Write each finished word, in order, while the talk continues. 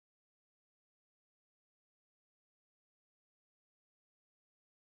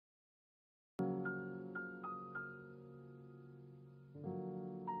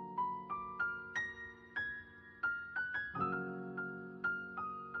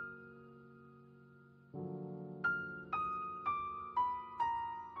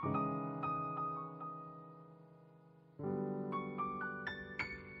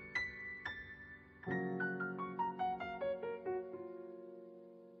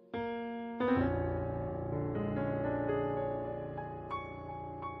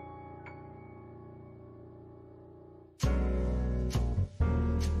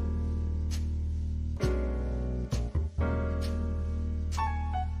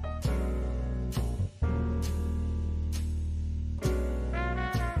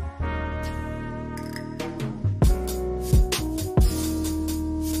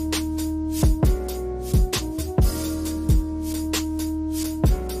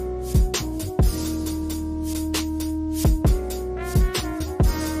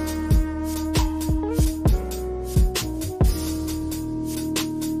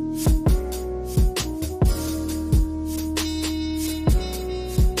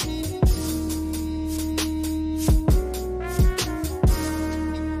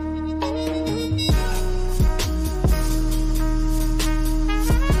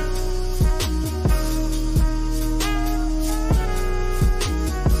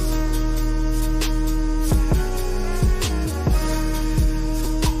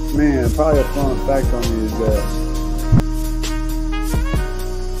Man, probably a fun fact on me is that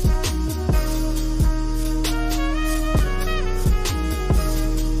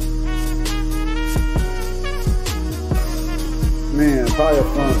probably a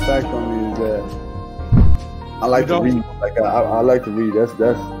fun fact on me is that I like to read. Like I like to read.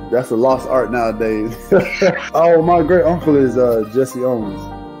 That's a lost art nowadays. Oh, my great uncle is Jesse Owens.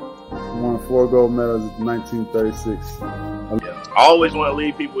 He won 4 gold medals in 1936. I always want to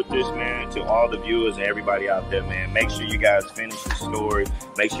leave people with this, man, to all the viewers and everybody out there, man. Make sure you guys finish the story.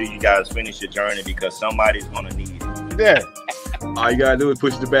 Make sure you guys finish your journey because somebody's going to need it. Yeah. All you got to do is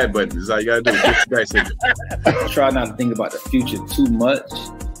push the back button. That's all you got to do. Push the back button. Try not to think about the future too much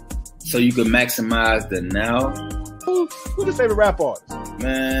so you can maximize the now. Who's your favorite rap artist?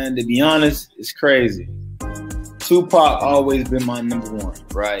 Man, to be honest, it's crazy. Tupac always been my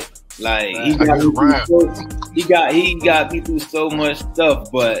 #1, right? Like he got me through so much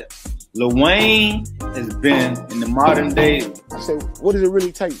stuff, but Lil Wayne has been in the modern day. I said, what does it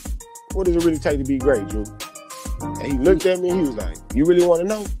really take? What does it really take to be great, Drew? And he looked at me and he was like, you really want to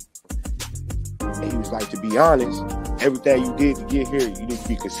know? And he was like, to be honest, everything you did to get here, you need to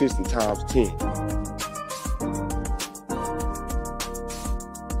be consistent times 10.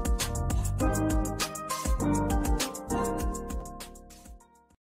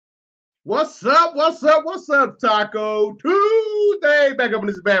 What's up? What's up? What's up, Taco Tuesday? Back up in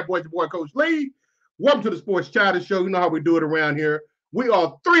this bad boy, your boy, Coach Lee. Welcome to the Sports Chatter Show. You know how we do it around here. We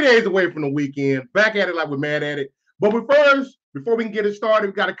are 3 days away from the weekend. Back at it like we're mad at it. But before we can get it started,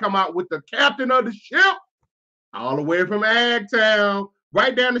 we got to come out with the captain of the ship, all the way from Agtown,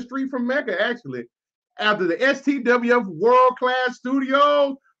 right down the street from Mecca, actually. After the STWF World Class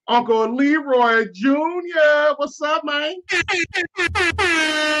Studios, Uncle Leroy Jr. What's up, man?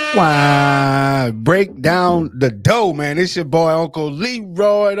 Wow. Break down the dough, man. It's your boy, Uncle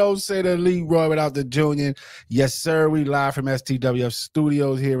Leroy. Don't say the Leroy without the Junior. Yes, sir. We live from STWF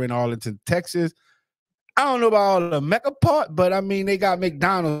Studios here in Arlington, Texas. I don't know about all the Mecca part, but I mean, they got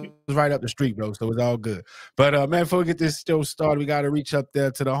McDonald's right up the street, bro, so it's all good. But, man, before we get this show started, we got to reach up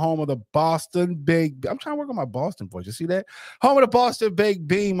there to the home of the Boston Baked. I'm trying to work on my Boston voice. You see that? Home of the Boston Baked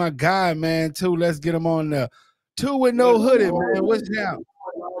Bean, my guy, man, too. Let's get him on there. 2 with no hoodie, man. What's down?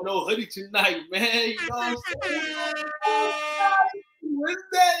 No hoodie tonight, man. You know what I'm saying?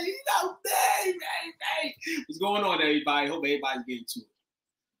 Wednesday, man. What's going on, everybody? Hope everybody's getting to it.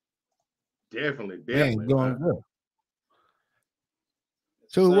 Definitely. Man, going good.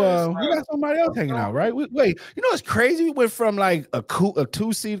 So we got somebody else hanging out, right? Wait, you know what's crazy? We went from like a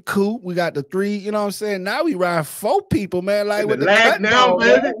 2-seat coupe. We got the 3, you know what I'm saying? Now we ride 4 people, man. Like with the leg now,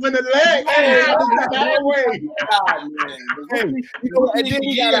 baby. With the leg. And then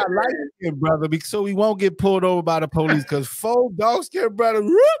we got our light skin brother, so we won't get pulled over by the police because 4 dark skin brother,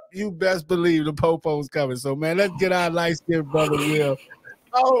 you best believe the popo's coming. So, man, let's get our light skin brother, Will.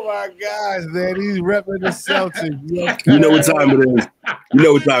 Oh my gosh, man, he's repping the Celtics. You know what time it is. You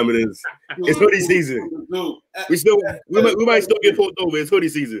know what time it is. It's hoodie season. We might still get pulled over. It's hoodie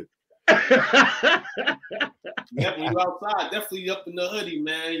season. Definitely outside, definitely up in the hoodie,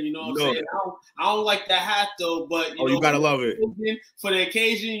 man. You know what I'm saying? I don't like that hat though, but you gotta love it. For the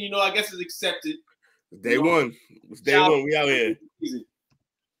occasion, you know, I guess it's accepted. Day one. It's day one. We out here.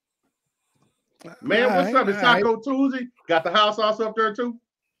 Man, what's up? It's Taco Tuesday. Got the house sauce up there too?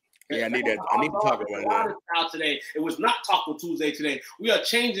 Yeah, I need that. I need to talk about that. Today. It was not Taco Tuesday today. We are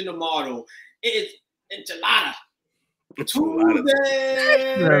changing the model. It is enchilada.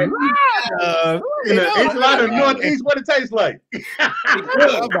 Tuesday. Enchilada Northeast, what it tastes like.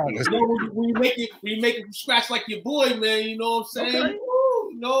 When you make it from scratch like your boy, man, you know what I'm saying? Okay.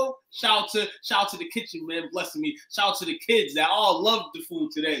 You know, shout out to the kitchen, man, blessing me. Shout out to the kids that all loved the food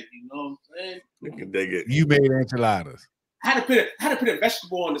today. You know what I'm saying? You can dig it. You made enchiladas. I had to put a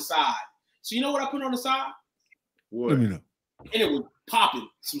vegetable on the side. So you know what I put on the side? What? Let me know. And it was popping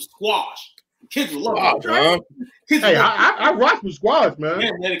some squash. The kids were loving it. Hey, I rock some squash, man.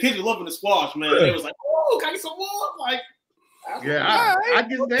 Yeah, man, the kids were loving the squash, man. They was like, "Oh, can I get some more?" Like, yeah, I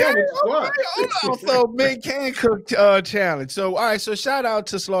get down with the squash. Also, men can cook challenge. So, all right. So, shout out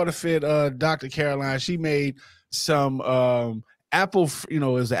to Slaughterfit, Dr. Caroline. She made some apple. You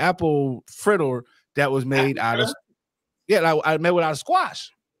know, it was an apple fritter that was made out of. Yeah, I made it out of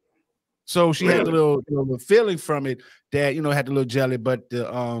squash. So she had the little feeling from it that had the little jelly, but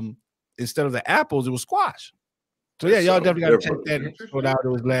the instead of the apples, it was squash. So yeah, y'all definitely got to check that out. It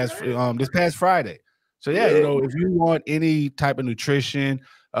was this past Friday. So yeah, if you want any type of nutrition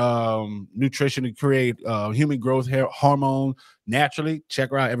to create human growth hormone naturally,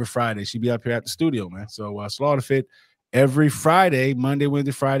 check her out every Friday. She be up here at the studio, man. So Slaughterfit every Friday, Monday,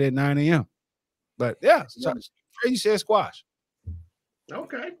 Wednesday, Friday at 9 a.m. But yeah, you said squash.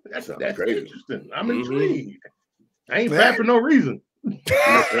 Okay, that's crazy. interesting. I'm intrigued. I ain't fat for no reason.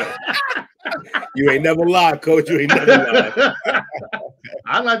 You ain't never lied, Coach. You ain't never lied.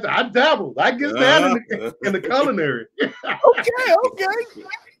 I dabble. I get that in the culinary.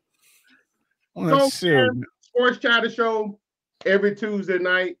 Okay. So, Sports Chatter Show, every Tuesday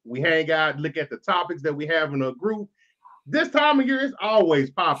night, we hang out, look at the topics that we have in a group. This time of year, it's always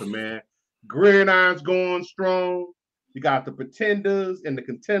popping, man. Gridiron's going strong. You got the pretenders and the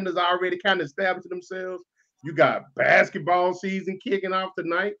contenders already kind of establishing themselves. You got basketball season kicking off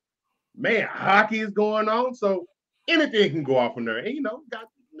tonight. Man, hockey is going on. So anything can go off in there. And, got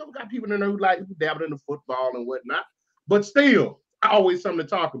people in there who dabble in the football and whatnot. But still, always something to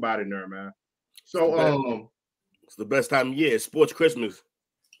talk about in there, man. So it's the best time of year. It's Sports Christmas.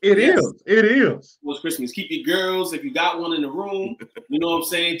 It is. Sports Christmas. Keep your girls, if you got one in the room, you know what I'm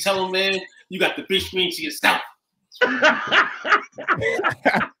saying? Tell them, man, you got the big screen to yourself.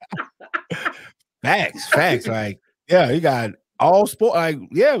 Facts. Like, yeah, you got all sport. Like,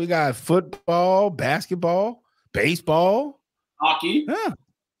 yeah, we got football, basketball, baseball, hockey. Yeah.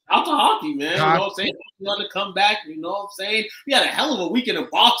 Out to hockey, man. You know what I'm saying? You want to come back, you know what I'm saying? We had a hell of a weekend of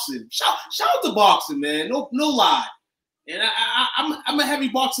boxing. Shout out to boxing, man. No lie. And I'm a heavy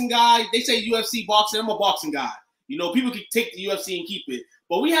boxing guy. They say UFC boxing. I'm a boxing guy. You know, people can take the UFC and keep it.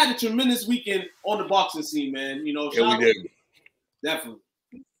 But we had a tremendous weekend on the boxing scene, man. You know, yeah, we did. Definitely.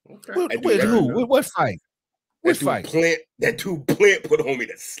 Okay. With who? What fight? What fight? That dude Plant put on me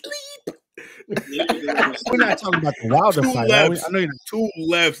to sleep. We're not talking about the Wilder fight. Lefts, I know two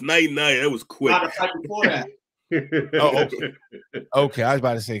lefts, night. That was quick. Before that. Okay. I was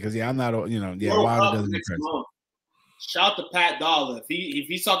about to say because I'm not. Wilder doesn't impress. Shout to Pat Dollar. If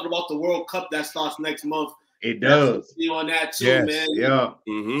he's talking about the World Cup that starts next month, it does. See on that too, man. Yeah.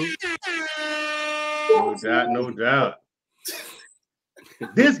 No doubt.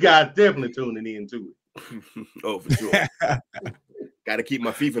 This guy's definitely tuning into it. Oh, for sure. Got to keep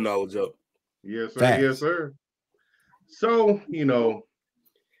my FIFA knowledge up. Yes, sir. Facts. Yes, sir. So,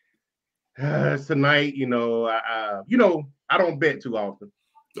 tonight, I don't bet too often.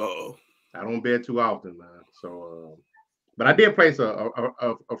 Uh-oh. I don't bet too often, man. So, but I did place a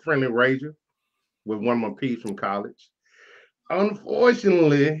friendly wager with one of my peeps from college.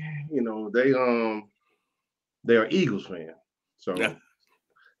 Unfortunately, they are Eagles fans. So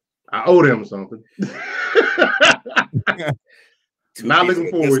I owe them something. Not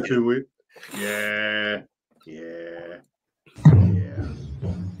looking forward to it. Yeah.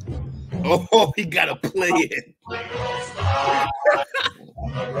 Oh, he got to play it.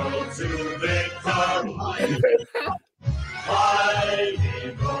 The road to victory. Fly,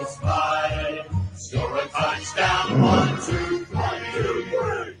 Eagles, fly. Score a touchdown. 1, 2, 3.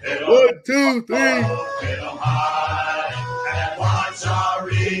 1, 2, 3. Hit 'em high. And watch our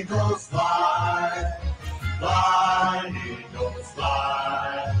Eagles fly. Fly, Eagles,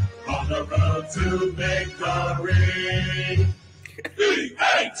 fly. On the road to victory.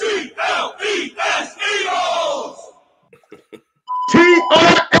 E-A-T-L-E-S, Eagles!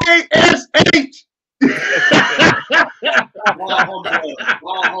 T-R-A-S-H!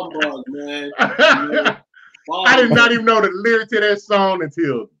 Humbug, man. I did not even know the lyrics to that song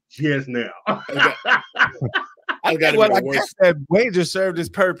until just now. I guess that wager served its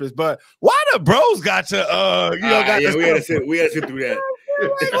purpose, but why the bros got to we had to sit through that.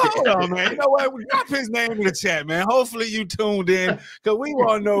 Hold on, man. You know what? We got his name in the chat, man. Hopefully you tuned in because we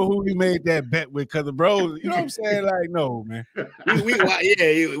want to know who we made that bet with. Because the bros, you know what I'm saying? Like, no, man. We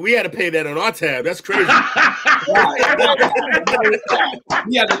had to pay that on our tab. That's crazy.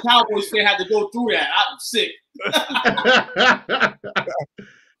 Yeah, the Cowboys fan had to go through that. I'm sick.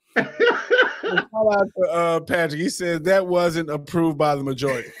 Shout out to Patrick. He says that wasn't approved by the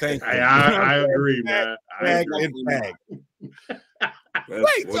majority. Thank you. I agree, man.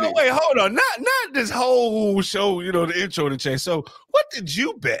 Hold on. Not this whole show, the intro to change. So what did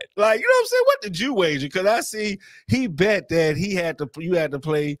you bet? Like, you know what I'm saying? What did you wager? Because I see he bet that you had to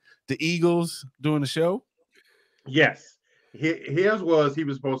play the Eagles during the show. Yes. His was he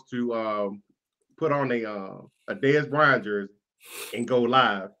was supposed to put on a Dez Bryant jersey and go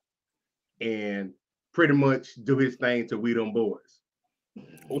live and pretty much do his thing to We Them Boys.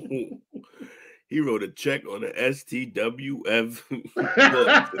 He wrote a check on the STWF. You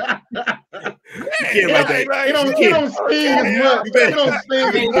can't write that. You don't sting as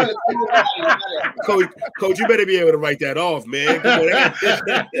much. Coach, you better be able to write that off, man.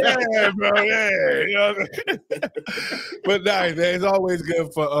 Yeah, bro. Yeah. But nice, man. It's always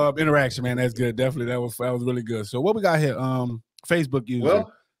good for interaction, man. That's good. Definitely, that was really good. So what we got here? Facebook users.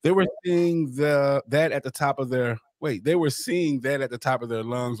 Well, they were seeing that at the top of their They were seeing that at the top of their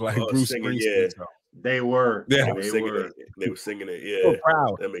lungs, like Bruce Springsteen. Yeah. They were. Yeah, they were singing it. Yeah, so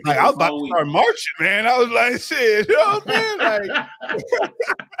proud. Like, I was about to start marching, man. I was like, shit, you know what I'm saying? Like,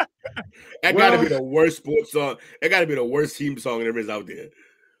 that gotta be the worst sports song. That gotta be the worst team song there is out there.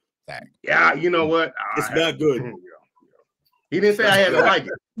 Yeah, you know what? It's not good. He didn't say I had to like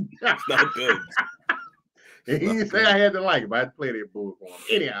it. It's not good. He didn't say I had to like it, but I had to play that bull for him.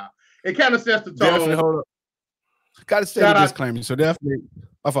 Anyhow, it kind of sets the tone. Definitely, hold up. Got to say the disclaimer. So definitely,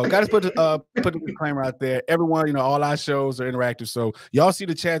 my fault. Got to put the disclaimer out there. Everyone, all our shows are interactive. So y'all see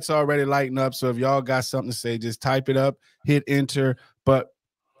the chats already lighting up. So if y'all got something to say, just type it up, hit enter. But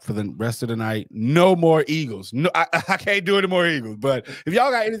for the rest of the night, no more Eagles. No, I can't do any more Eagles. But if y'all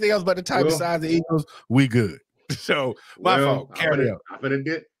got anything else but the type besides the Eagles, we good. So my fault. Carry on.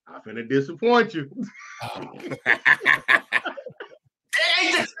 I'm finna disappoint you. They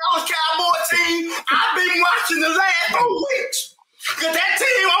ain't the Dallas Cowboy team I've been watching the last 2 weeks. Because that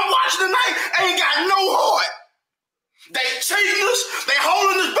team I'm watching tonight ain't got no heart. They cheating us. They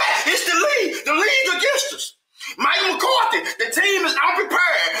holding us back. It's the league. The league against us. Mike McCarthy, the team is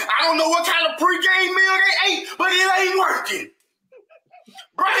unprepared. I don't know what kind of pregame meal they ate, but it ain't working.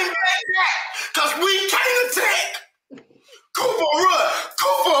 Bring back that, because we can't attack. Cooper run.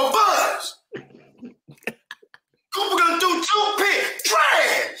 Cooper buzz. Cooper gonna do 2 picks.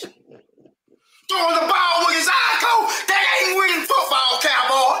 Trash. Throwing the ball with his eye coat. That ain't winning football,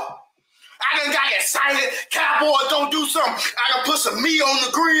 Cowboy. I done got excited. Cowboys don't do something. I done put some meat on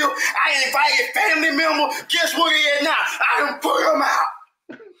the grill. I invited family members. Guess what he is now? I done put them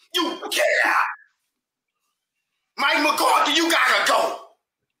out. You get out. Mike McCarthy, you gotta go.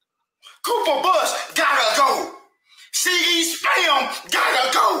 Cooper Bus gotta go. C.E. Spam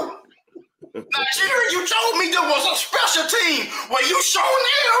gotta go. Now, Jerry, you told me there was a special team. Well, you showing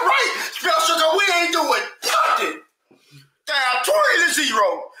it right. Special, because we ain't doing nothing. Down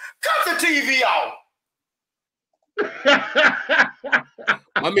 20-0. Cut the TV off.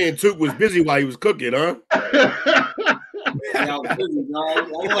 My man Took was busy while he was cooking, huh? I was busy, dog. I'm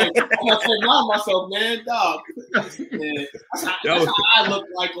gonna take mind myself, man. Dog. Man, that's how I look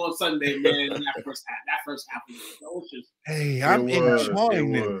like on Sunday, man. In that first half of it. Hey, I'm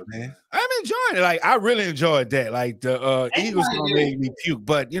enjoying it, man. I'm enjoying it. Like, I really enjoyed that. Like, the Eagles gonna make me puke,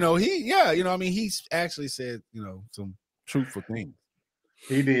 but he's actually said, some truthful things.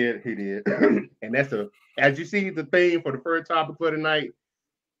 He did. And that's as you see the theme for the first topic for tonight,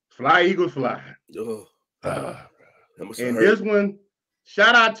 fly Eagles fly. And this one,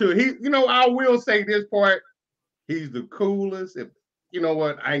 shout out to I will say this part. He's the coolest. If you know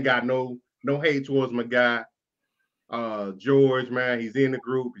what, I ain't got no hate towards my guy. George, man, he's in the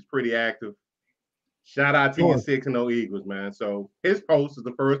group, he's pretty active. Shout out to your 6-0 Eagles, man. So his post is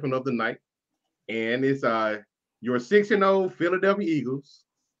the first one of the night. And it's your 6-0 Philadelphia Eagles.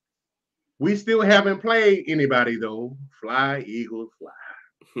 We still haven't played anybody though. Fly, Eagles, fly.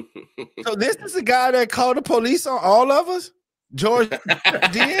 So this is the guy that called the police on all of us? George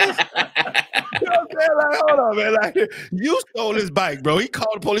Diaz? You know what I'm saying? Like, hold on, man. Like, you stole his bike, bro. He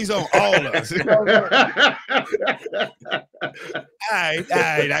called the police on all of us. You know all right,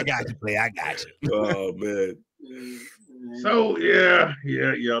 I got you, play. I got you. Oh, man. So, yeah.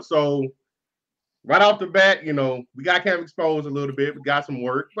 So, right off the bat, we got kind of exposed a little bit. We got some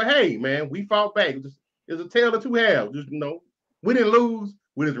work. But, hey, man, we fought back. It's a tale of two halves. Just, we didn't lose.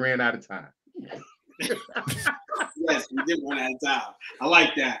 We just ran out of time. Yes, we did run out of time. I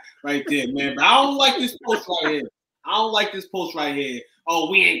like that right there, man. But I don't like this post right here.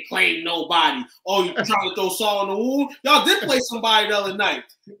 Oh, we ain't playing nobody. Oh, you trying to throw salt on the wound? Y'all did play somebody the other night.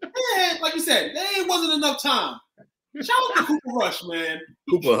 Man, like you said, there wasn't enough time. Shout out to Cooper Rush, man.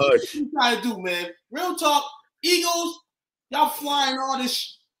 Cooper Hush. What you try to do, man? Real talk, Eagles, y'all flying all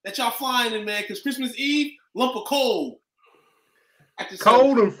this that y'all flying in, man, because Christmas Eve, lump of coal.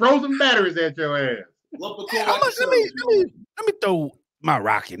 Cold and frozen batteries at your ass. Lump of coal. Let me throw my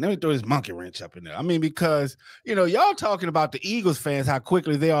rocket. Let me throw this monkey wrench up in there. I mean, because y'all talking about the Eagles fans, how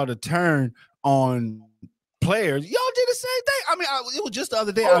quickly they ought to turn on players. Y'all did the same thing. I mean, it was just the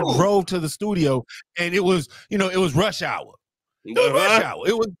other day. I drove to the studio and it was, it was rush hour. It was rush hour.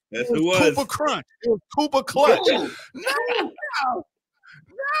 It was Cooper Crunch. It was Cooper Clutch.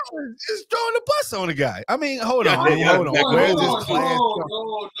 Just throwing the bus on the guy. I mean, hold on. Where's this plan?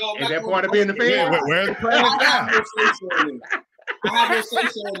 Is that part of being the fan? Where's the plan now? I have no say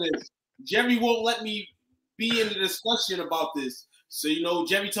so on this. Jerry won't let me be in the discussion about this. So,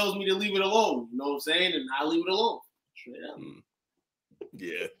 Jerry tells me to leave it alone. You know what I'm saying? And I leave it alone.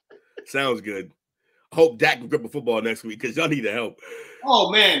 Yeah. Sounds good. I hope Dak can grip a football next week because y'all need the help. Oh,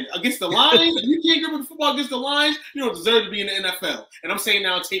 man. Against the Lions? If you can't grip a football against the Lions, you don't deserve to be in the NFL. And I'm saying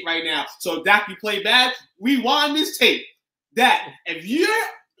now on tape right now. So if Dak, you play bad, rewind this tape. Dak, if your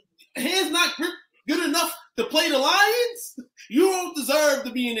hands not good enough to play the Lions, you don't deserve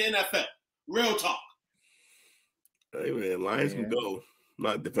to be in the NFL. Real talk. Hey, man, Lions can go.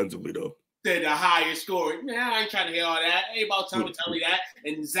 Not defensively, though. They're the highest score. Man, I ain't trying to hear all that. Ain't about time to tell me that.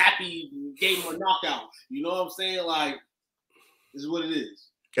 And Zappy gave him a knockout. You know what I'm saying? Like, this is what it is.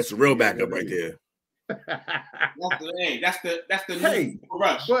 That's a real backup right there. That's the new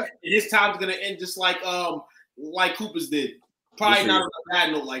rush. But his time's gonna end just like Cooper's did. Probably not on a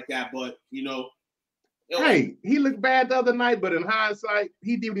bad note like that, but Hey, he looked bad the other night, but in hindsight,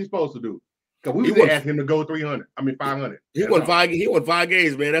 he did what he's supposed to do. Because we would ask him to go 500. He won 5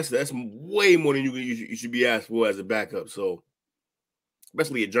 games, man. That's way more than you should be asked for as a backup. So,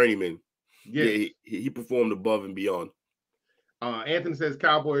 especially a journeyman. Yeah, he performed above and beyond. Anthony says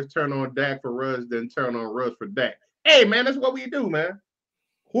Cowboys turn on Dak for Russ, then turn on Russ for Dak. Hey, man, that's what we do, man.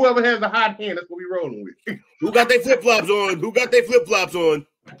 Whoever has the hot hand, that's what we rolling with. Who got their flip-flops on?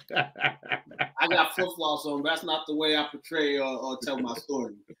 I got flip-flops on. That's not the way I portray or tell my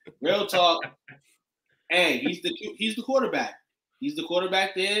story. Real talk. Hey, he's the quarterback. He's the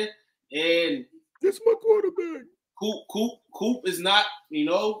quarterback there, and that's my quarterback. Coop is not.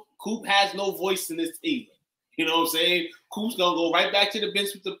 Coop has no voice in this team. You know what I'm saying? Coop's gonna go right back to the bench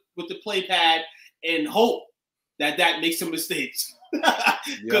with the play pad and hope that makes some mistakes.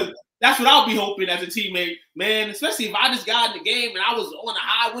 Because that's what I'll be hoping as a teammate, man. Especially if I just got in the game and I was on a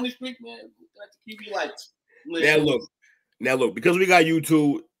high winning streak, man. That's the QB like. Now look, because we got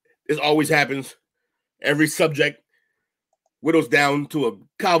YouTube, this always happens. Every subject whittles down to a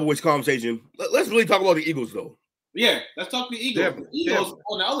Cowboys conversation. Let's really talk about the Eagles, though. Yeah, let's talk the Eagles. The Eagles,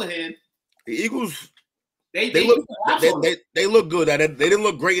 on the other hand, the Eagles they look good. They didn't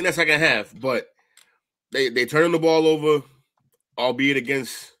look great in that second half, but they turned the ball over, albeit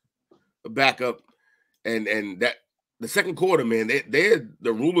against a backup, and that the second quarter, man, they're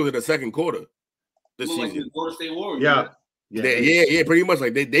the rulers of the second quarter this season. Like the Golden State Warriors. Yeah, pretty much.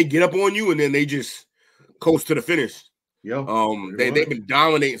 Like they get up on you and then they just coast to the finish. They've been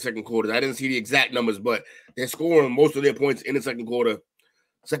dominating second quarters. I didn't see the exact numbers, but they're scoring most of their points in the second quarter.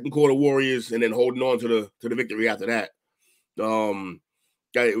 Second quarter Warriors, and then holding on to the victory after that.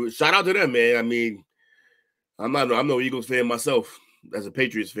 Shout out to them, man. I mean, I'm no Eagles fan myself. As a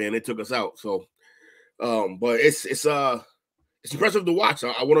Patriots fan, they took us out. So, but it's impressive to watch.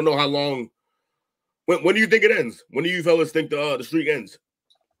 I want to know how long. When do you think it ends? When do you fellas think the streak ends?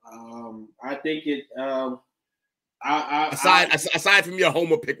 I think it. Aside from your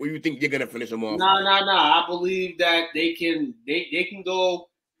homer pick, where you think you're gonna finish them off? No. I believe that they can go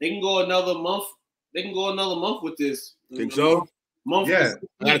another month. They can go another month with this. Think so? Yeah.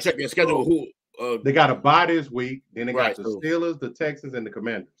 I gotta check their schedule. Who? They got a bye this week. Then they got the Steelers, the Texans, and the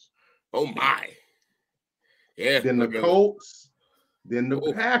Commanders. Oh my! Yeah. Then the Colts. Then the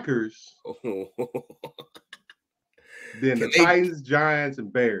Packers. Then the Titans, Giants,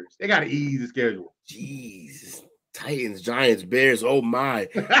 and Bears. They got an easy schedule. Jeez. Titans, Giants, Bears. Oh my!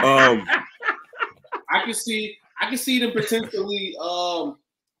 I can see them potentially.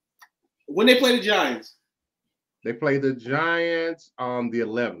 When they play the Giants, they play the Giants on the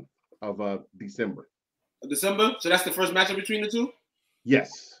 11th of December. December. So that's the first matchup between the two.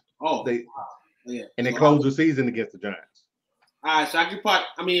 Yes. Oh, yeah. And they close the season against the Giants. All right. So I can probably.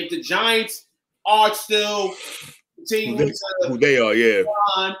 I mean, if the Giants are still continuing who they are, yeah.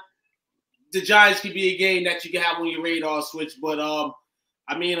 The Giants could be a game that you can have on your radar switch, but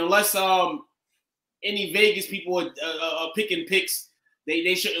I mean, unless any Vegas people are picking picks,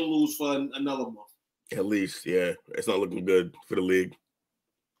 they shouldn't lose for another month. At least, yeah, it's not looking good for the league.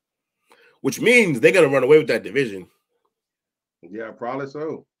 Which means they're gonna run away with that division. Yeah, probably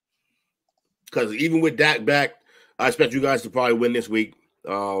so. Because even with Dak back, I expect you guys to probably win this week.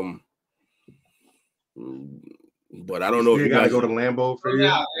 But I don't know if you gotta guys go to Lambeau for you.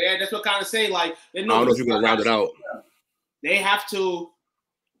 Yeah, that's what kind of say. Like, I don't know if you're gonna round it out. They have to.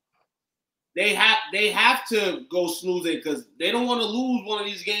 They have to go snoozing because they don't want to lose one of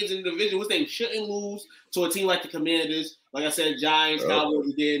these games in the division, which they shouldn't lose to a team like the Commanders. Like I said, Giants, Cowboys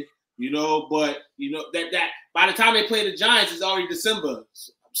again. But that by the time they play the Giants, it's already December.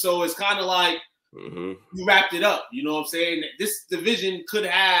 So it's kind of like you wrapped it up. You know what I'm saying? This division could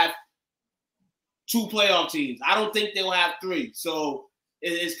have 2 playoff teams. I don't think they'll have 3. So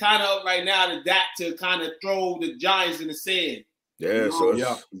it's kind of right now to that to kind of throw the Giants in the sand. Yeah, so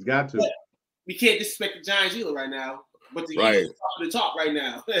he's got to. But we can't disrespect the Giants either right now. But the Eagles are top of the top right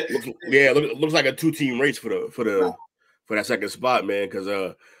now. looks like a 2-team race for that second spot, man. Because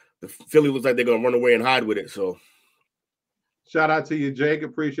the Philly looks like they're gonna run away and hide with it. So, shout out to you, Jake.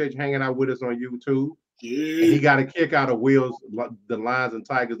 Appreciate you hanging out with us on YouTube. Yeah. And he got a kick out of Will's the Lions and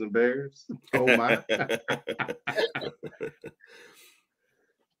Tigers and Bears. Oh my!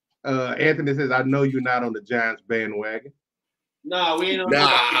 Anthony says, "I know you're not on the Giants bandwagon." No, we ain't on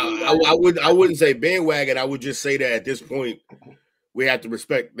I wouldn't say bandwagon. I would just say that at this point, we have to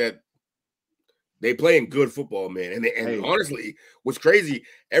respect that they playing good football, man. And honestly, what's crazy,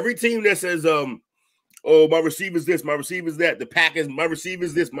 every team that says, oh, my receiver's this, my receiver's that, the Packers, my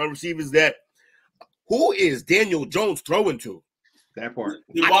receiver's this, my receiver's that. Who is Daniel Jones throwing to? That part.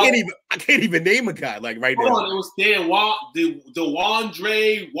 I can't even name a guy like right now. It was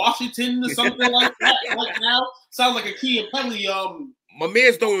DeWandre Washington or something like that. Right now, sounds like a key and Pelly. My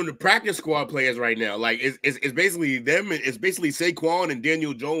man's throwing the practice squad players right now. Like it's basically them. It's basically Saquon and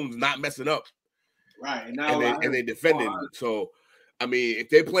Daniel Jones not messing up. Right, and now and they defending. So I mean, if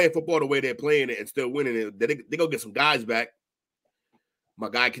they're playing football the way they're playing it and still winning, they gonna get some guys back. My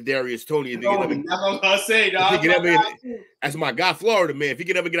guy Kadarius Toney. That's my guy, Florida, man. If he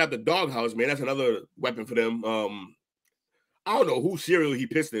can ever get out the doghouse, man, that's another weapon for them. I don't know whose cereal he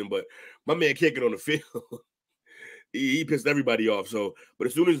pissed in, but my man can't get on the field. he pissed everybody off. So, but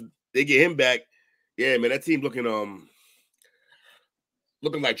as soon as they get him back, yeah, man, that team looking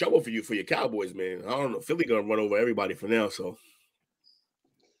like trouble for your Cowboys, man. I don't know. Philly gonna run over everybody for now. So.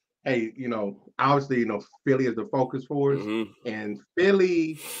 Hey, obviously, Philly is the focus for us. And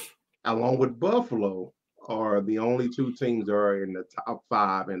Philly, along with Buffalo, are the only 2 teams that are in the top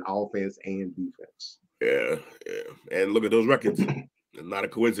 5 in offense and defense. Yeah. And look at those records. Not a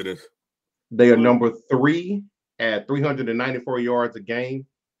coincidence. They are number 3 at 394 yards a game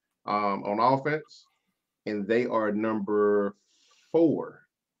on offense. And they are number 4.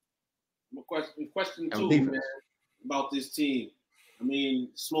 Question 2, man, about this team. I mean,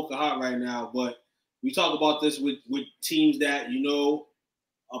 smoking hot right now, but we talk about this with teams that,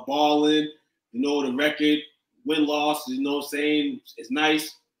 are balling, the record, win-loss, what I'm saying, it's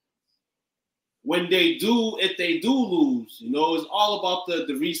nice. When if they do lose, it's all about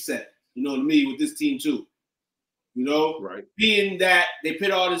the reset, to me, with this team too. Right. Being that they put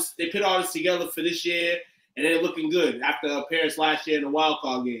all this together for this year and they're looking good after appearance last year in the wild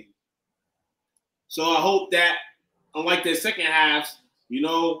card game. So I hope that, unlike their second halves,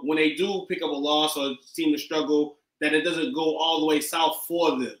 when they do pick up a loss or seem to struggle, that it doesn't go all the way south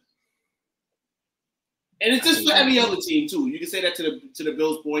for them. And it's just for every other team too. You can say that to the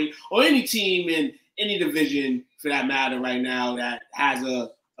Bills point, or any team in any division for that matter right now that has a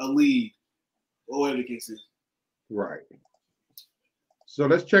lead, or whatever the case is. Right. So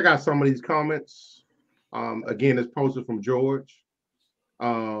let's check out some of these comments. Again, it's posted from George.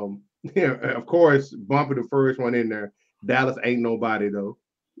 Yeah, of course, bumping the first one in there. Dallas ain't nobody though.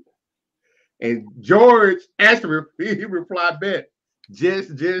 And George actually he replied back,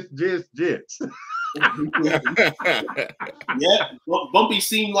 just. Yeah, Bumpy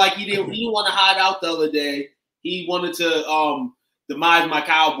seemed like he didn't want to hide out the other day. He wanted to demise my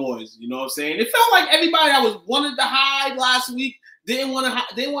Cowboys. You know what I'm saying? It felt like everybody that wanted to hide last week didn't want to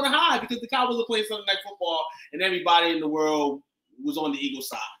hide because the Cowboys were playing Sunday Night Football and everybody in the world was on the Eagles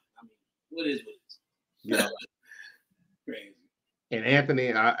side. I mean, what is? Yeah. Crazy. And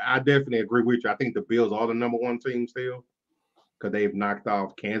Anthony, I definitely agree with you. I think the Bills are the number 1 team still because they've knocked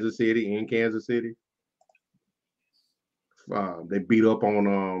off Kansas City in Kansas City. They beat up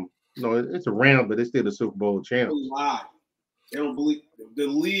on it's a round, but it's still the Super Bowl champs. They don't believe the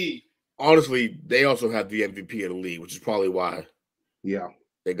league. Honestly, they also have the MVP of the league, which is probably why. Yeah,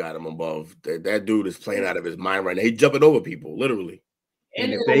 they got him above. That dude is playing out of his mind right now. He's jumping over people, literally.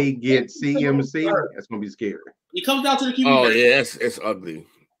 And if they get CMC, that's gonna be scary. It comes down to the QB. Oh yeah, it's ugly.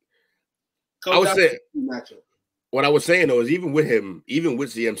 I would say what I was saying though is even with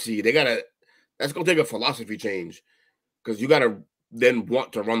CMC, that's gonna take a philosophy change because you gotta then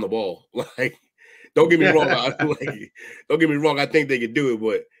want to run the ball. Like, don't get me wrong. Don't get me wrong. I think they could do it,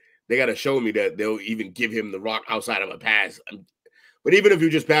 but they gotta show me that they'll even give him the rock outside of a pass. But even if you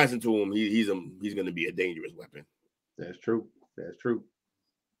just pass it to him, he's gonna be a dangerous weapon. That's true. That's true.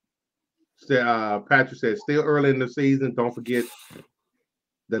 Patrick said, still early in the season. Don't forget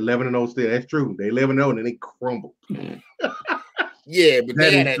the 11-0 still. That's true. They 11-0 and they crumbled. Yeah, but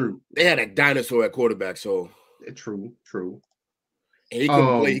they had a dinosaur at quarterback, so true. And he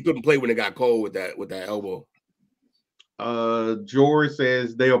couldn't play. He couldn't play when it got cold with that elbow. George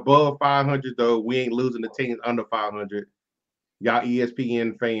says they above 500 though. We ain't losing the teams under 500. Y'all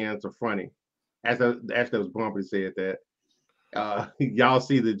ESPN fans are funny. Actually, that was Bumper said that. Y'all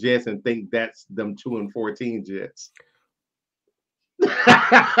see the Jets and think that's them 2-14 Jets.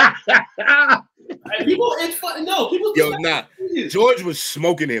 People, it's fun. No, people. Yo, nah. George was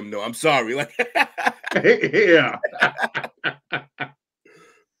smoking him though. I'm sorry. Like, yeah.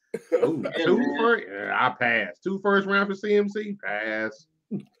 Ooh, I pass. 2 first round for CMC. Pass.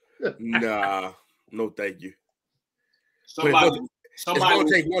 Nah, no, thank you. Somebody it's gonna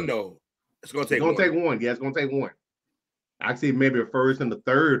take one though. It's gonna take one. Yeah, it's gonna take one. I see maybe a first and the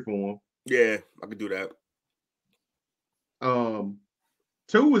third for him. Yeah, I could do that.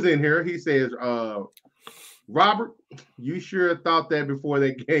 2 was in here. He says, Robert, you sure thought that before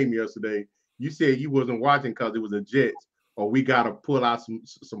that game yesterday. You said you wasn't watching because it was a Jets, or we gotta pull out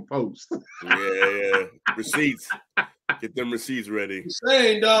some posts. Yeah. Receipts. Get them receipts ready.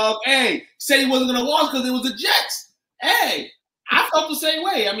 Saying, dog, hey, said he wasn't gonna watch because it was the Jets. Hey, I felt the same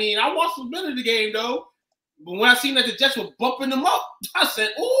way. I mean, I watched a bit of the game though, but when I seen that the Jets were bumping them up, I said,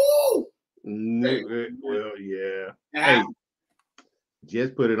 "Ooh." Well, yeah. Hey,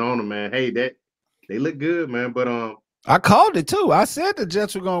 Jets put it on them, man. Hey, they look good, man. But I called it too. I said the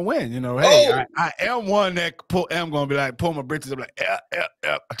Jets were gonna win. You know, hey, I am one that am gonna be like pull my britches up like,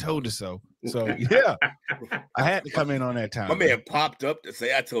 I told you so. So yeah, I had to come in on that time. My man popped up to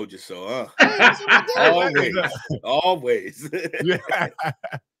say, "I told you so." Huh? Always. Yeah.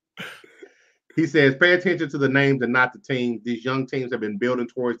 He says, "Pay attention to the names and not the teams. These young teams have been building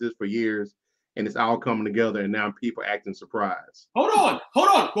towards this for years, and it's all coming together. And now people acting surprised." Hold on.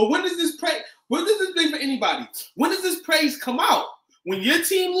 But when does this praise? When does this mean for anybody? When does this praise come out? When your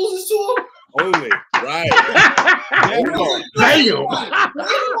team loses to them? Only right. Damn. Anybody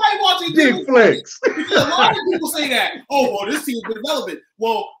watching Big flex. Because a lot of people say that. Oh, well, this team's been relevant.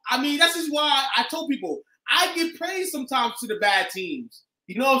 Well, I mean, that's just why I told people I give praise sometimes to the bad teams.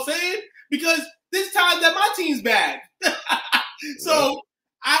 You know what I'm saying? Because this time that my team's bad. So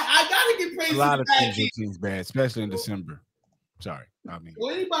I gotta give praise. A lot of times your team's bad, especially in December. Sorry, I mean.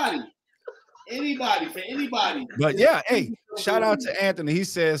 For anybody. But yeah, hey, shout out to Anthony. He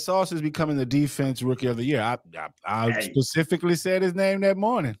says Sauce is becoming the defense rookie of the year. I specifically said his name that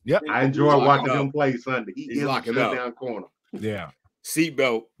morning. Yep. I enjoy watching him play Sunday. He's locking up down corner. Yeah.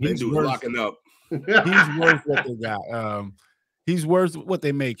 Seatbelt. He's locking up. He's worth what they got. He's worth what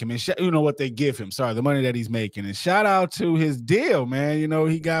they make him, and you know what they give him. Sorry, the money that he's making. And shout out to his deal, man. You know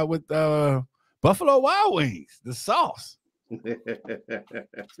he got with Buffalo Wild Wings, the sauce.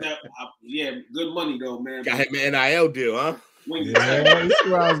 Yeah, good money though, man. Got him an NIL deal, huh? Yeah, you see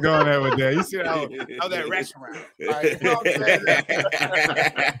where I was going at with that. You see how that restaurant. Right, you know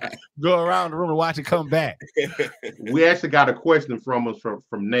go around the room and watch it come back. We actually got a question from us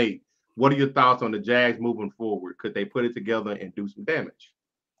from Nate. What are your thoughts on the Jags moving forward? Could they put it together and do some damage?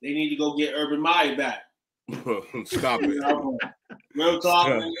 They need to go get Urban Meyer back. Stop it. Real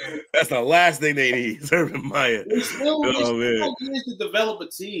talk. That's the last thing they need, Urban Meyer. It's still years to develop a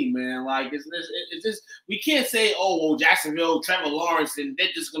team, man. Like it's just we can't say, oh, well, Jacksonville, Trevor Lawrence, and they're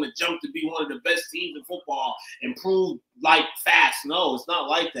just gonna jump to be one of the best teams in football and prove like fast. No, it's not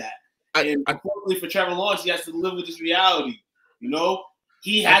like that. Unfortunately for Trevor Lawrence, he has to live with this reality. You know,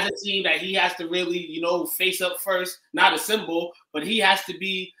 he has a team that he has to really, you know, face up first, not assemble, but he has to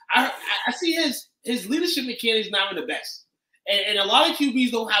be. I see his leadership mechanics not the best. And a lot of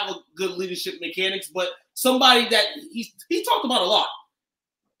QBs don't have a good leadership mechanics, but somebody that he talked about a lot.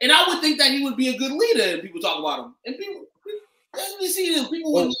 And I would think that he would be a good leader and people talk about him. And people, you see them,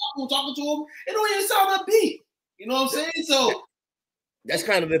 people when talking to him, it don't even sound upbeat. You know what I'm saying? So that's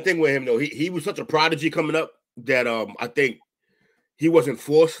kind of the thing with him, though. He was such a prodigy coming up that I think he wasn't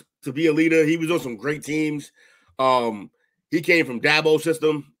forced to be a leader. He was on some great teams. He came from Dabo's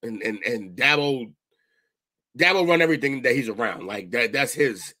system, and Dabo run everything that he's around. Like that's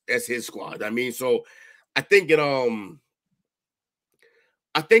his squad. I mean, so I think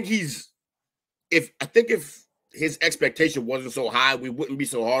if his expectation wasn't so high, we wouldn't be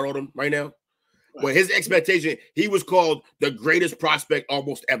so hard on him right now. But his expectation, he was called the greatest prospect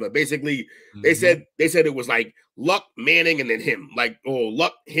almost ever. Basically, they said it was like Luck, Manning, and then him. Like,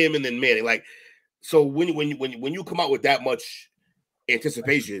 Luck, him, and then Manning. Like, so when you come out with that much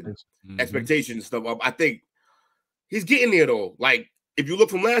anticipation, expectation and stuff, I think he's getting there though. Like, if you look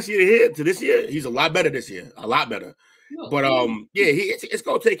from last year to this year, he's a lot better this year. A lot better. But it's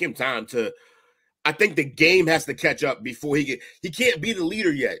gonna take him time to. I think the game has to catch up before he can't be the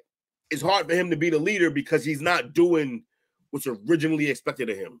leader yet. It's hard for him to be the leader because he's not doing what's originally expected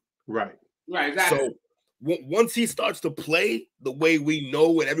of him. Right. Exactly. So once he starts to play the way we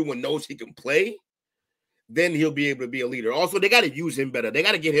know and everyone knows he can play, then he'll be able to be a leader. Also, they got to use him better. They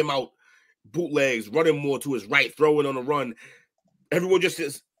got to get him out bootlegs, running more to his right, throwing on the run. Everyone just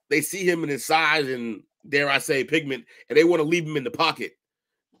says they see him in his size and, dare I say, pigment, and they want to leave him in the pocket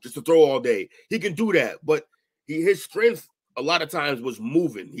just to throw all day. He can do that, but his strength a lot of times was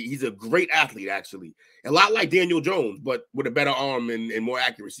moving. He's a great athlete, actually. A lot like Daniel Jones, but with a better arm and more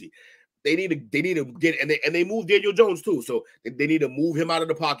accuracy. They need to get, and they move Daniel Jones too. So they need to move him out of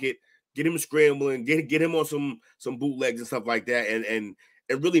the pocket, get him scrambling, get him on some bootlegs and stuff like that, and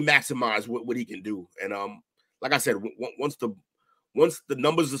really maximize what he can do. And like I said, once the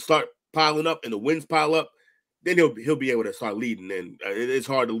numbers start piling up and the wins pile up, then he'll be able to start leading. And it's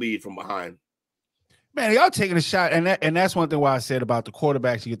hard to lead from behind. Man, y'all taking a shot, and that's one thing why I said about the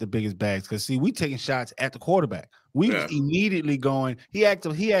quarterbacks, you get the biggest bags. Because see, we taking shots at the quarterback. We immediately going. He asked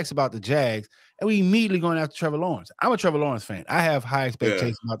about the Jags, and we immediately going after Trevor Lawrence. I'm a Trevor Lawrence fan. I have high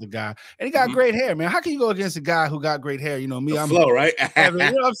expectations about the guy, and he got great hair, man. How can you go against a guy who got great hair? You know me, I'm flow, right? You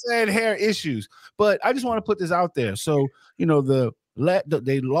know what I'm saying? Hair issues, but I just want to put this out there. So you know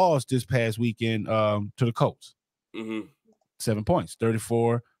they lost this past weekend to the Colts. 7 points,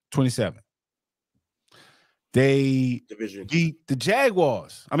 34-27. They beat the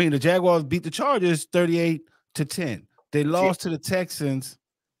Jaguars. I mean, the Jaguars beat the Chargers 38-10. They lost to the Texans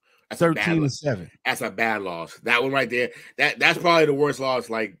 13-7. That's a bad loss. That one right there. That's probably the worst loss.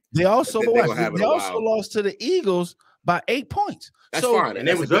 Like they also lost to the Eagles by 8 points. That's fine. And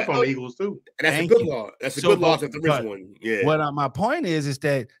they was up on the Eagles too. And that's a good loss. That's a good loss at the rich one. Yeah. What my point is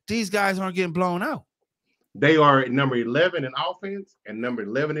that these guys aren't getting blown out. They are number 11 in offense and number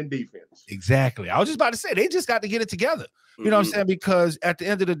 11 in defense. Exactly. I was just about to say, they just got to get it together. You know what I'm saying? Because at the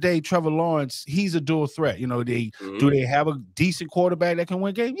end of the day, Trevor Lawrence, he's a dual threat. You know, do they have a decent quarterback that can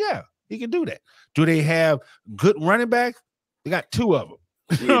win games? Yeah, he can do that. Do they have good running backs? They got two of them.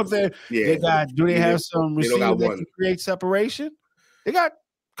 You know what I'm saying? Yeah. They have some receivers that can create separation? They got a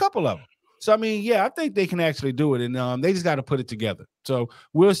couple of them. So, I mean, yeah, I think they can actually do it, and they just got to put it together. So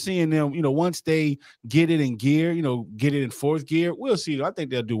we're seeing them, you know, once they get it in gear, you know, get it in fourth gear, we'll see. I think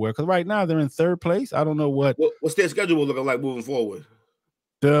they'll do well because right now they're in third place. I don't know what's their schedule looking like moving forward.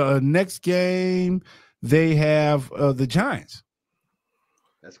 The next game, they have the Giants.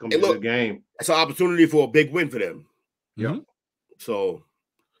 That's going to be a good game. That's an opportunity for a big win for them. Yeah. So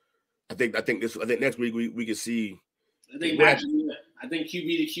I think next week we can see. I think QB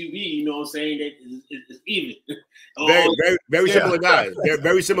to QB, you know what I'm saying, that is even. Very similar guys. They're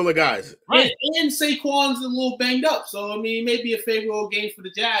very similar guys. Right. And Saquon's a little banged up. So, I mean, it may be a favorable game for the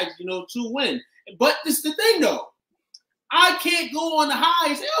Jags, you know, to win. But this is the thing, though. I can't go on the high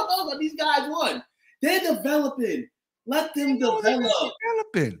and say, oh, these guys won. They're developing. Let them develop. Let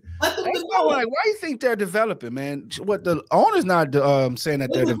them develop. Why do you think they're developing, man? What the owner's not saying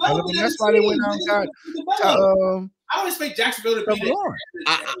that they're developing. That's why they went out and got I would expect Jacksonville to be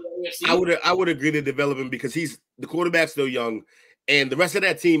I would agree to developing because the quarterback's still young, and the rest of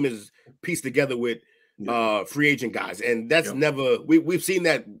that team is pieced together with free agent guys, and that's never we've seen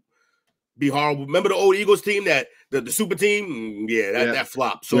that be horrible. Remember the old Eagles team, that the super team? That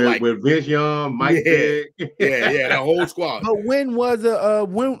flopped. So with Vince Young, Mike Vick, that whole squad. But when was I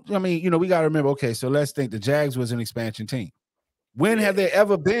mean, you know, we got to remember. Okay, so let's think the Jags was an expansion team. When have there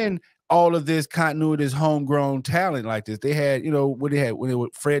ever been all of this continuity, this homegrown talent like this? They had, you know, what they had when they were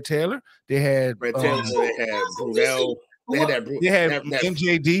Fred Taylor. They had Fred Taylor. They had Brunell. They had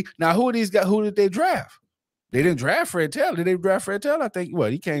MJD. Now, who are these guys? Who did they draft? They didn't draft Fred Taylor. Did they draft Fred Taylor? I think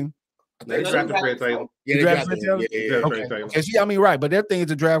he came. They drafted Fred Taylor. Yeah, they drafted Fred Taylor. Yeah. Okay. I mean, right, but their thing is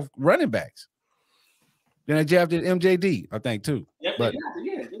to draft running backs. Then they drafted MJD, I think, too.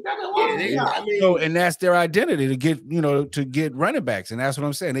 And that's their identity to get running backs, and that's what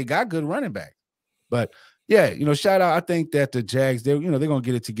I'm saying. They got good running backs, but shout out. I think that the Jags, they're gonna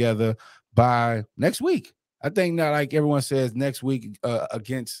get it together by next week. I think not like everyone says next week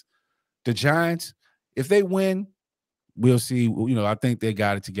against the Giants. If they win, we'll see. I think they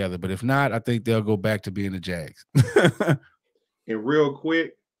got it together, but if not, I think they'll go back to being the Jags. And real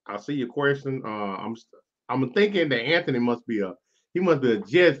quick, I see your question. I'm thinking that Anthony must be a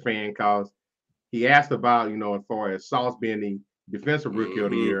Jets fan because he asked about, as far as Sauce being the defensive rookie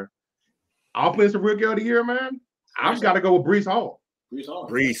of the year. Offensive rookie of the year, man, I've got to go with Breece Hall.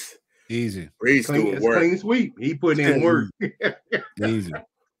 Breece. Easy. Breece doing work. Clean sweep. He putting in work. Easy.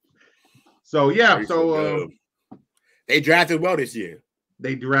 So, yeah. So they drafted well this year.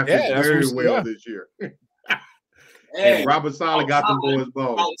 They drafted very well this year. And Robert Saleh got them boys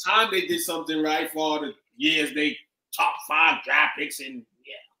balling. About time they did something right for all the years they top 5 draft picks and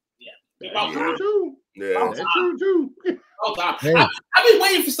That's true too. That's true too. Hey. I've been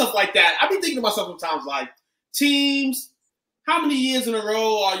waiting for stuff like that. I've been thinking about stuff sometimes like teams. How many years in a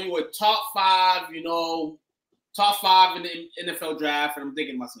row are you a top 5? Top 5 in the NFL draft, and I'm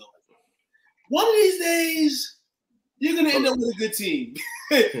thinking to myself, one of these days you're gonna end up with a good team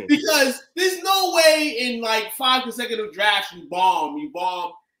because there's no way in like 5 consecutive drafts you bomb.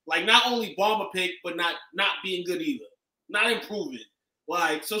 Like not only bomb a pick, but not being good either, not improving.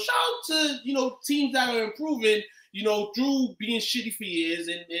 Like so, shout out to teams that are improving. Drew being shitty for years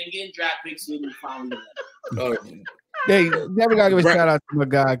and getting draft picks and finally. Hey, never gotta give a shout out to my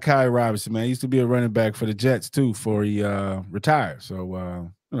guy Kai Robinson, man. He used to be a running back for the Jets too before he retired.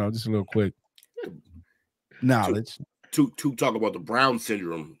 So just a little quick knowledge. To talk about the Brown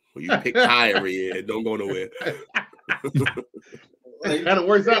syndrome, where you pick high every year and don't go nowhere. Kind of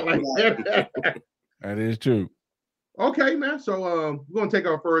works out like that. That is true. Okay, man. So we're gonna take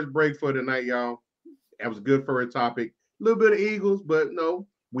our first break for tonight, y'all. That was good for a topic. A little bit of Eagles, but no,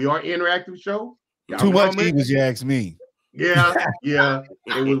 we are an interactive show. Too much Eagles, you ask me. Yeah,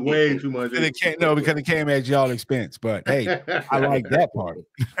 it was way too much. And because it came at y'all expense. But hey, I like that part.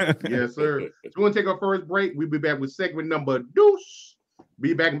 Yes, sir. So we're gonna take our first break. We'll be back with segment number deuce.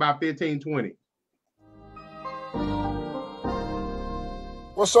 Be back in about 15-20.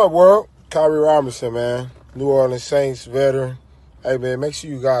 What's up, world? Kyrie Robinson, man. New Orleans Saints veteran. Hey, man, make sure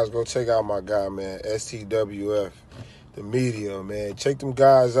you guys go check out my guy, man, STWF, the media, man. Check them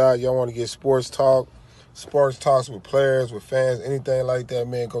guys out. Y'all want to get sports talks with players, with fans, anything like that,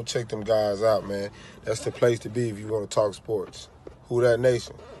 man, go check them guys out, man. That's the place to be if you want to talk sports. Who that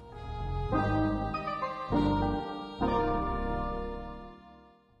nation?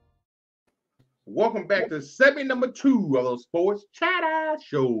 Welcome back to segment number 2 of the Sports Chatter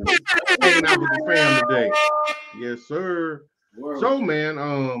Show. Hanging out with the fam today. Yes, sir. Word. So,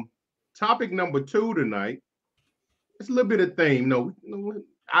 man, topic number 2 tonight. It's a little bit of theme. No,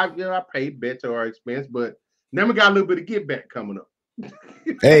 I paid bet to our expense, but now we got a little bit of get back coming up.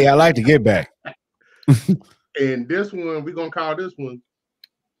 Hey, I like to get back. And this one, we're gonna call this one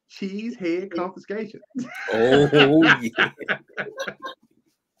Cheesehead Confiscation. Oh yeah.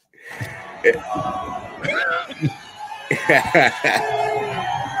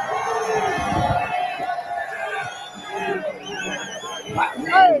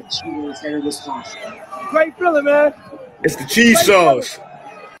 Great feeling, man. It's the cheese sauce.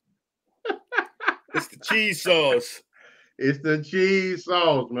 It's the cheese sauce. It's the cheese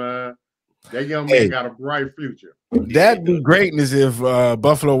sauce, man. That young man got a bright future. That'd be greatness if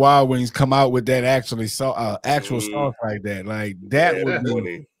Buffalo Wild Wings come out with that actual sauce like that. Like that would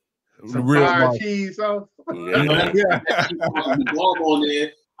be some real cheese sauce. Yeah. On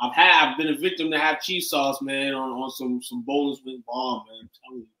there. I've been a victim to have cheese sauce, man, on some boneless wing bomb, man. I'm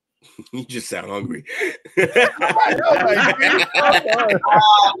telling you. You just sound hungry. Real talk,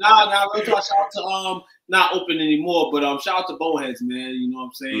 shout out to not open anymore, but shout out to Boneheads, man. You know what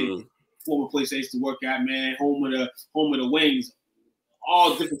I'm saying? Former place I used to work at, man. Home of the wings,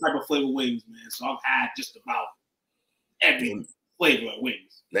 all different type of flavor wings, man. So I've had just about every flavor of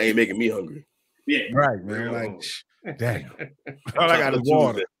wings. Now you're making me hungry. Yeah, right, man. Like, damn. All I got is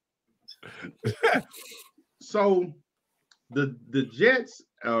water. So the Jets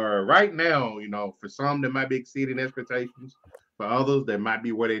are right now, for some that might be exceeding expectations. For others, they might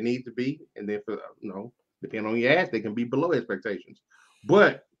be where they need to be, and then for depending on your ass, they can be below expectations.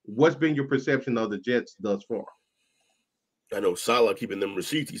 But what's been your perception of the Jets thus far? I know Salah keeping them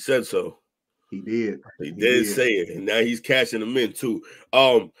receipts. He said so. He did. He did say it, and now he's cashing them in too.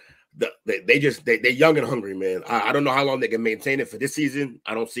 They're young and hungry, man. I don't know how long they can maintain it for this season.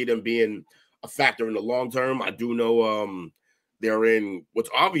 I don't see them being a factor in the long term. I do know they're in what's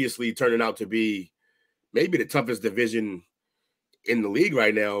obviously turning out to be maybe the toughest division in the league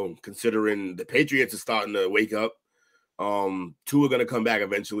right now, considering the Patriots are starting to wake up. Two are going to come back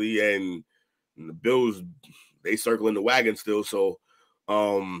eventually, and the Bills, they circling the wagon still. So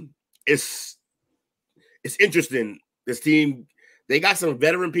it's interesting. This team, they got some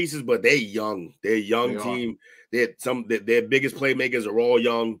veteran pieces, but they're young. They're a young team. Their biggest playmakers are all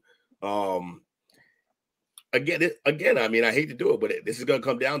young. Again, I mean, I hate to do it, but this is going to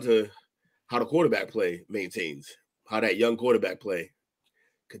come down to how the quarterback play maintains, how that young quarterback play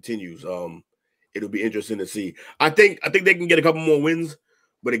continues. It'll be interesting to see. I think they can get a couple more wins,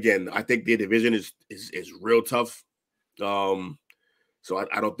 but again, I think their division is real tough. So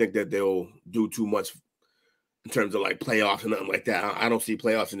I don't think that they'll do too much in terms of like playoffs and nothing like that. I don't see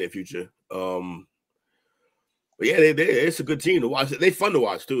playoffs in their future. But yeah, it's a good team to watch. They fun to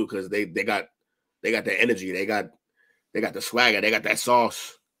watch too because they got the energy. They got the swagger. They got that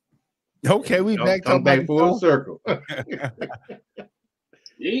sauce. Okay, we come back full circle.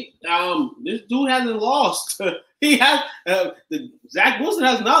 This dude hasn't lost. He has Zach Wilson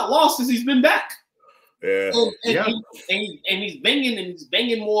has not lost since he's been back. Yeah, and he's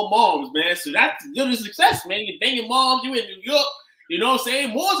banging more moms, man. So that's good success, man. You're banging moms. You in New York. You know what I'm saying?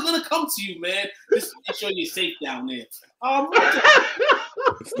 More's gonna come to you, man. Just make sure you're safe down there. It's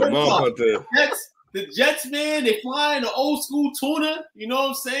the mom out there. The Jets, man, they flying the old school tuna, you know what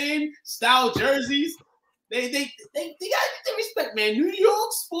I'm saying? Style jerseys. They got the respect, man. New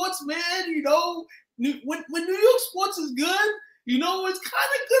York sports, man, you know, when New York sports is good, you know, it's kind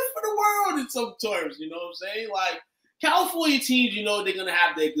of good for the world in some terms, you know what I'm saying? Like, California teams, you know, they're going to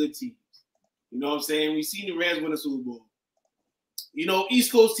have their good teams. You know what I'm saying? We've seen the Rams win a Super Bowl. You know,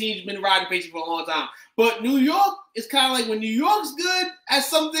 East Coast teams been riding patient for a long time. But New York, it's kind of like when New York's good at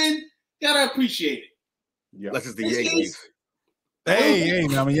something, gotta appreciate it. Yeah. Unless it's the Yankees. Hey,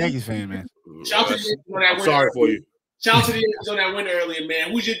 I'm a Yankees fan, man. Shout out to the Yankees on that win. Sorry for you. Shout out to the Yankees on that win earlier,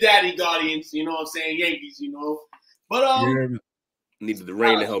 man. Who's your daddy, Guardians? You know what I'm saying? Yankees, you know. But needed the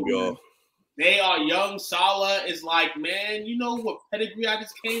rain to help y'all. They are young. Salah is like, man, you know what pedigree I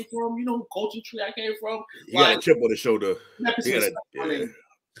just came from? You know what coaching tree I came from? You got a chip on the shoulder. I'm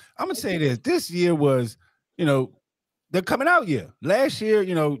gonna say this. This year was, you know, the coming out year. Last year,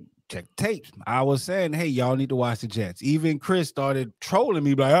 you know, check tapes. I was saying, hey, y'all need to watch the Jets. Even Chris started trolling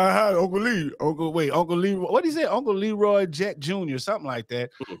me, like, Uncle Lee, Uncle Lee, what did he say? Uncle Leroy Jet Jr., something like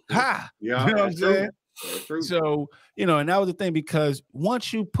that. Ha! Yeah, you know what I'm saying? That's true. So, you know, and that was the thing, because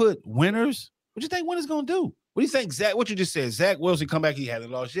once you put winners, what do you think winners gonna do? What do you think, Zach? What you just said, Zach Wilson come back, he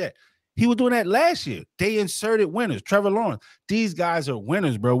hasn't lost yet. He was doing that last year. They inserted winners. Trevor Lawrence. These guys are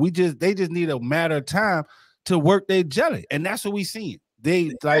winners, bro. They just need a matter of time to work their jelly, and that's what we seeing.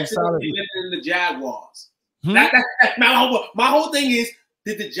 They like solid in the Jaguars. My whole thing is,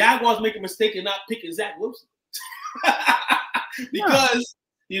 did the Jaguars make a mistake in not picking Zach Wilson? Because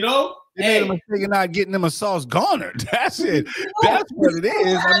you know, they made a mistake in not getting them a Sauce Garner. That's it. That's what it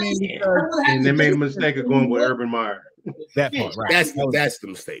is. I mean, and they made a mistake of going with Urban Meyer. That part, right? That's the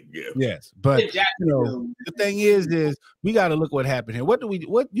mistake. Yeah. Yes, but you know, the thing is we got to look what happened here.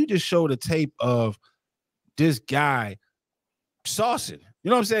 What you just showed a tape of this guy saucing. You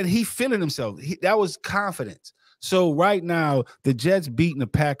know what I'm saying? He feeling himself. That was confidence. So right now, the Jets beating the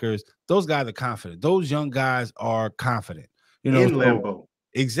Packers. Those guys are confident. Those young guys are confident. You know, in limbo.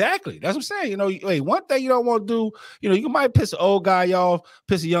 Exactly. That's what I'm saying. You know, hey, one thing you don't want to do, you know, you might piss an old guy off,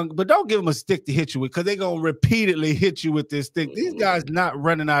 piss a young, but don't give him a stick to hit you with, because they're going to repeatedly hit you with this stick. These guys not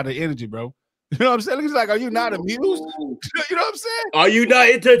running out of energy, bro. You know what I'm saying? It's like, are you not amused? You know what I'm saying? Are you not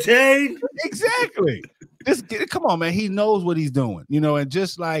entertained? Exactly. Come on, man. He knows what he's doing, you know, and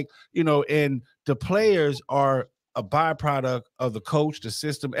just like, you know, and the players are a byproduct of the coach, the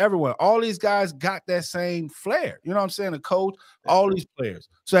system, everyone. All these guys got that same flair. You know what I'm saying? The coach, all these players.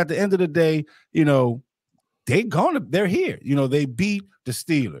 So at the end of the day, you know, they're here. You know, they beat the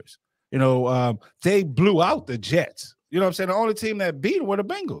Steelers. You know, they blew out the Jets. You know what I'm saying? The only team that beat them were the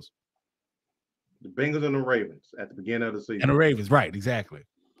Bengals. The Bengals and the Ravens at the beginning of the season. And the Ravens, right, exactly.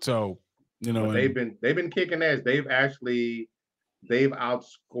 So, you know, they've been kicking ass. They've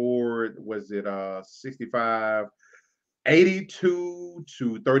outscored, was it 65, 82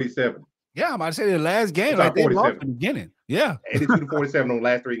 to 37. Yeah, I'm about to say the last game, like they lost at the beginning. Yeah. 82 to 47 on the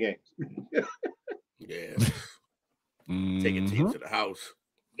last 3 games. Yeah. Taking teams to the house.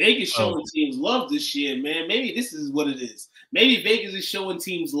 Vegas showing teams love this year, man. Maybe this is what it is. Maybe Vegas is showing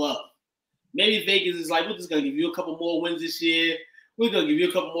teams love. Maybe Vegas is like, we're just going to give you a couple more wins this year. We're going to give you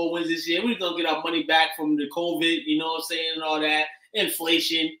a couple more wins this year. We're going to get our money back from the COVID, you know what I'm saying, and all that.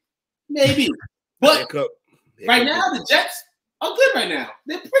 Inflation. Maybe. But right now, the Jets are good right now.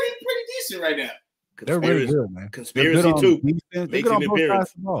 They're pretty decent right now. They're really good, man. Conspiracy, too. Makes an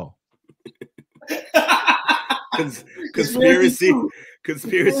appearance. Conspiracy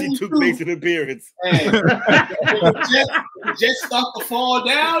 2 makes an appearance. Hey, the Jets start to fall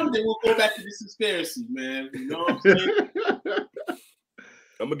down, then we'll go back to this conspiracy, man. You know what I'm saying?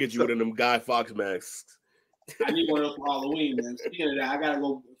 I'm gonna get you one of them Guy Fawkes masks. I need one of those for Halloween, man. Speaking of that, I gotta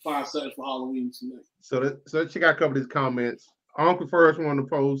go find something for Halloween tonight. So check out a couple of these comments. Uncle first one on the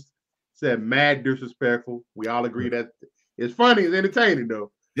post said mad disrespectful. We all agree that it's funny, it's entertaining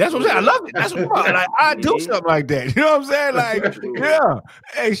though. That's what I'm saying. I love it. That's what I'm like. I do something like that. You know what I'm saying? Like, yeah.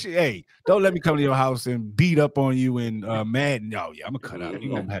 Hey, don't let me come to your house and beat up on you and mad. No, yeah, I'm gonna cut out.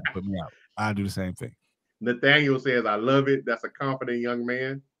 You're gonna have to put me out. I'll do the same thing. Nathaniel says, I love it. That's a confident young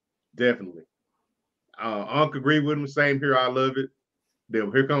man. Definitely. Unc agree with him. Same here. I love it.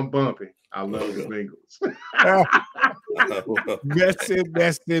 Then here come Bumpy. I love the Bengals.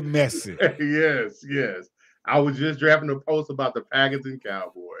 Messy. Yes. I was just drafting a post about the Packers and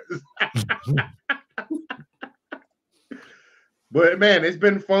Cowboys. But man, it's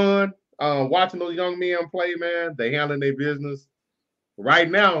been fun watching those young men play, man. They handling their business. Right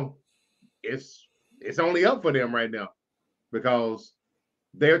now, it's only up for them right now because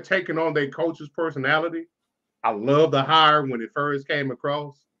they're taking on their coach's personality. I love the hire when it first came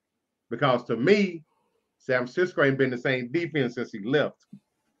across because to me, San Francisco ain't been the same defense since he left.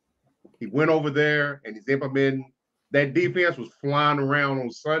 He went over there and he's implementing that defense was flying around on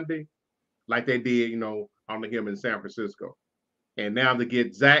Sunday like they did, under him in San Francisco. And now to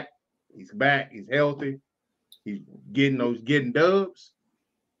get Zach, he's back, he's healthy, he's getting dubs.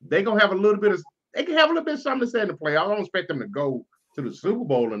 They can have a little bit of something to say in the play. I don't expect them to go to the Super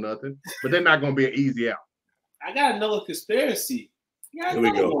Bowl or nothing, but they're not going to be an easy out. I got another conspiracy. Here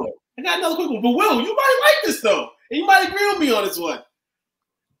we go. I got another quick one. But Will, you might like this though, and you might agree with me on this one.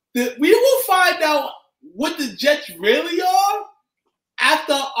 We will find out what the Jets really are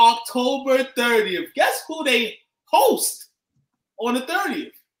after October 30th. Guess who they host on the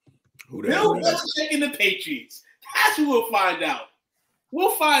 30th? Bill Belichick and the Patriots. That's who we'll find out.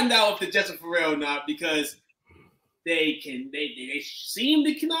 We'll find out if the Jets are for real or not because they seem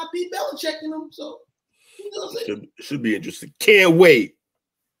to cannot be Belichick in them. So should be interesting. Can't wait.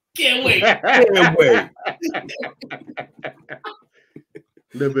 Can't wait. Can't wait.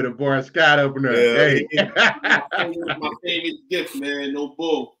 A little bit of Boris Scott up there. Yeah. Hey. My favorite gift, man. No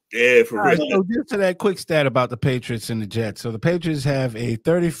bull. Yeah, for real. So just to that quick stat about the Patriots and the Jets. So the Patriots have a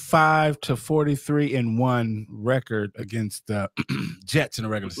 35-43-1 record against the Jets in the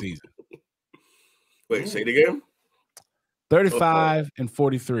regular season. Wait, say it again.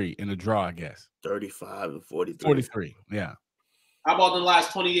 35-43 in a draw, I guess. 35-43. 43, yeah. How about the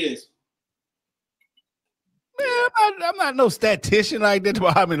last 20 years? Man, I'm not no statistician like that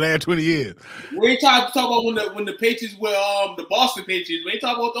about how many last 20 years. We ain't talking about when the Patriots were the Boston Patriots. We ain't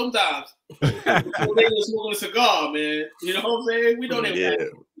talking about them times. They were smoking a cigar, man. You know what I'm saying? We don't have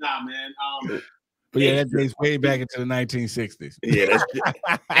that. Nah, man. But yeah, that dates way back into the 1960s. Yeah,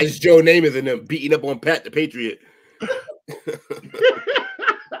 that's Joe Namath and them beating up on Pat the Patriot.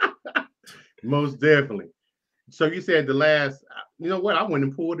 Most definitely. So you said the last, you know what? I went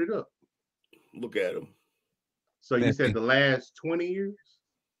and pulled it up. Look at him. So you said the last 20 years?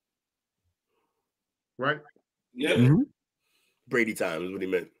 Right? Yeah. Mm-hmm. Brady time is what he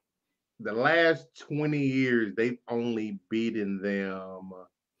meant. The last 20 years, they've only beaten them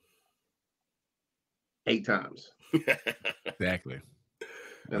 8 times. Exactly.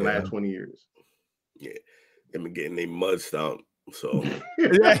 In the last 20 years. Yeah. They've been getting their mud stomped. So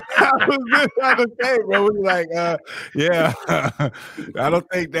yeah, I was just about to say, bro. We're like, yeah, I don't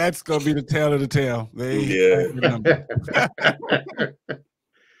think that's gonna be the tale of the tale.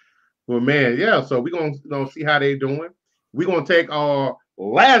 Well, man, yeah. So we're gonna see how they doing. We're gonna take our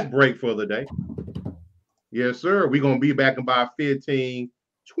last break for the day. Yes, sir. We're gonna be back in about 15,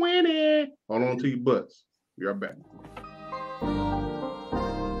 20. Hold on to your butts. Be right back.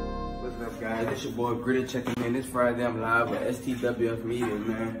 What's up, guys? It's your boy Gritty checking in. This Friday I'm live with STWF Media,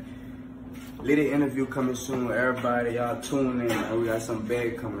 man. Little interview coming soon with everybody. Y'all tune in, man. We got some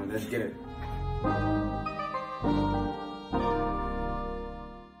big coming. Let's get it.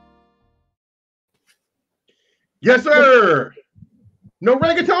 Yes, sir. No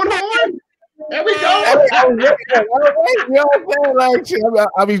reggaeton horn? There we go. You know what I'm saying? Like,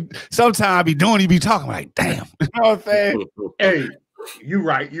 I mean, sometimes I be doing, you be talking like, damn. You know what I'm saying? Hey, you're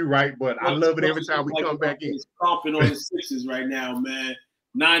right. But I love it every time we come back in. Stomping on the Sixers right now, man.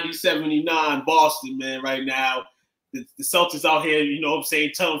 90-79 Boston, man, right now. The Celtics out here, you know what I'm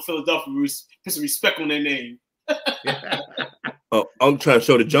saying, telling Philadelphia put some respect on their name. Oh, I'm trying to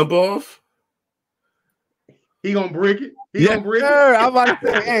show the jump off. He gonna break it. Gonna break it. I'm about to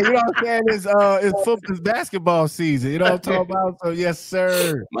say, hey, you know what I'm saying? It's basketball season. You know what I'm talking about? So yes,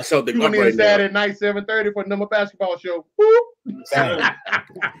 sir. Myself, the you want to Saturday at night 7:30 for another basketball show.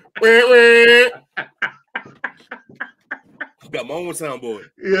 Got my own soundboard.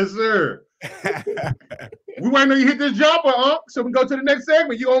 Yes, sir. We waiting on you hit this jumper, so we go to the next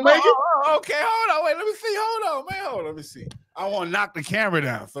segment. You gonna make it? Okay, hold on. Wait, let me see. Hold on, man. Let me see. I want to knock the camera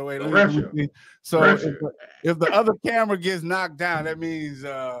down. So wait, let me see. So if the other camera gets knocked down, that means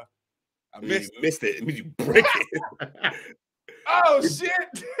I missed it. It means you break it. Oh shit!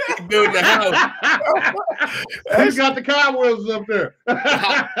 Building the house. Who's got the Cowboys up there?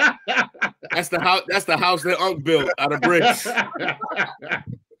 That's That's the house. That's the house that Unc built out of bricks.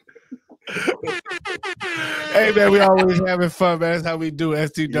 Hey man, we always having fun, man. That's how we do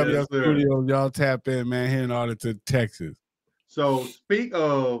STW Yes, sir. Studios. Y'all tap in, man. Here in Arlington, Texas. So speak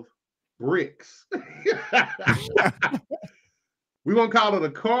of bricks. We're gonna call it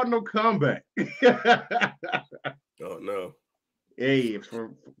a Cardinal comeback. Oh no. Hey,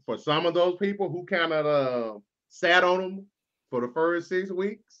 for some of those people who kind of sat on them for the first 6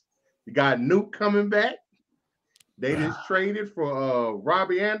 weeks, you got Nuke coming back. They just traded for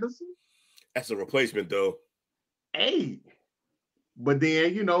Robbie Anderson. That's a replacement, though. Hey, but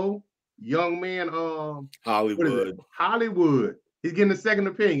then young man, Hollywood. Hollywood. He's getting a second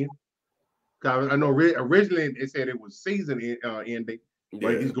opinion. I know originally they said it was season ending,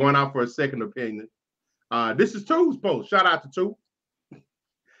 but he's going out for a second opinion. This is Two's post. Shout out to Two.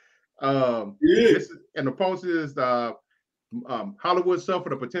 And the post is Hollywood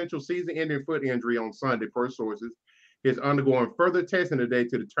suffered a potential season-ending foot injury on Sunday, per sources. He's undergoing further testing today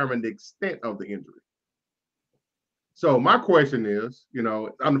to determine the extent of the injury. So my question is,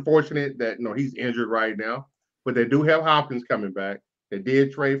 unfortunate that he's injured right now, but they do have Hopkins coming back. They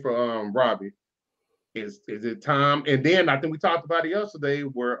did trade for Robbie. Is it time? And then I think we talked about it yesterday,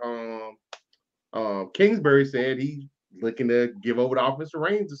 where Kingsbury said he's looking to give over the offensive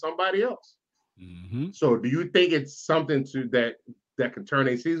reins to somebody else. Mm-hmm. So do you think it's something to that can turn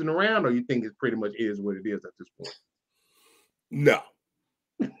a season around, or you think it pretty much is what it is at this point? No.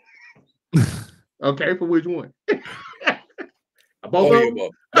 Okay, for which one? Both of them?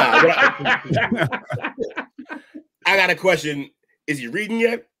 I got a question. Is he reading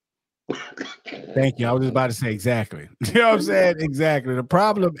yet? Thank you. I was just about to say exactly. You know what I'm saying? Exactly. The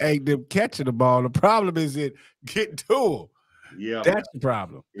problem ain't them catching the ball. The problem is it getting to him. Yeah. That's the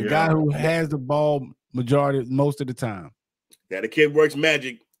problem. The guy who has the ball most of the time. Now, the kid works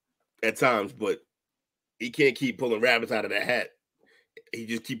magic at times, but he can't keep pulling rabbits out of that hat. He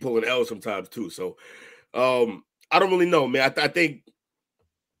just keep pulling L's sometimes too. So I don't really know, man. I think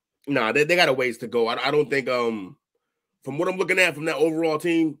they got a ways to go. I don't think from what I'm looking at from that overall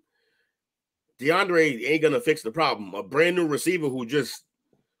team, DeAndre ain't gonna fix the problem. A brand new receiver who just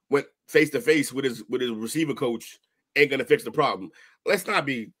went face to face with his receiver coach ain't gonna fix the problem. Let's not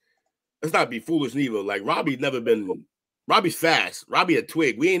be foolish neither. Like Robbie's fast. Robbie a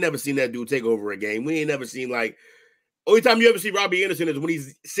twig. We ain't never seen that dude take over a game. We ain't never seen only time you ever see Robbie Anderson is when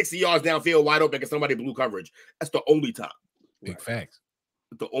he's 60 yards downfield wide open and somebody blew coverage. That's the only time. Big facts.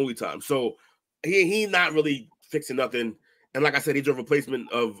 The only time. So he not really fixing nothing. And like I said, he's a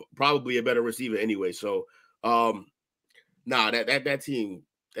replacement of probably a better receiver anyway. So that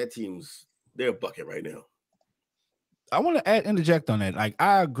team's they're a bucket right now. I want to interject on that. Like,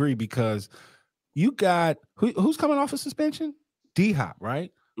 I agree, because you got who's coming off a suspension? D-Hop,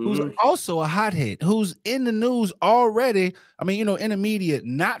 right? Who's also a hothead, who's in the news already. I mean, intermediate,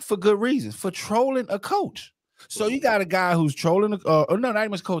 not for good reasons, for trolling a coach. So you got a guy who's trolling, not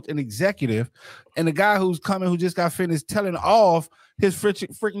even a coach, an executive, and a guy who's coming who just got finished telling off his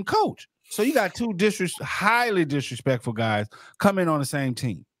freaking coach. So you got two highly disrespectful guys coming on the same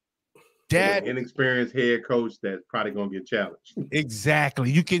team. That inexperienced head coach that's probably gonna get challenged.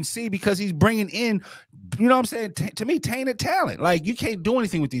 Exactly. You can see, because he's bringing in, you know what I'm saying, to me, tainted talent. Like, you can't do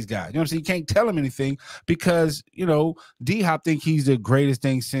anything with these guys. You know what I'm saying? You can't tell them anything because, D-Hop think he's the greatest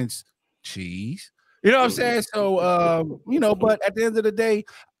thing since cheese. You know what I'm saying? So, but at the end of the day,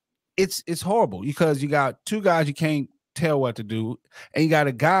 it's horrible, because you got two guys you can't tell what to do, and you got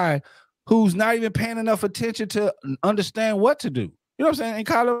a guy who's not even paying enough attention to understand what to do. You know what I'm saying? And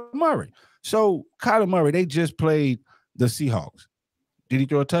Kyler Murray. So Kyler Murray, they just played the Seahawks. Did he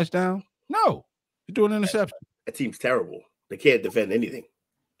throw a touchdown? No. He threw an interception. That team's terrible. They can't defend anything.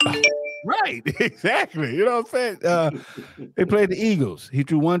 Right. Exactly. You know what I'm saying? They played the Eagles. He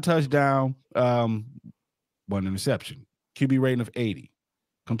threw one touchdown, one interception. QB rating of 80.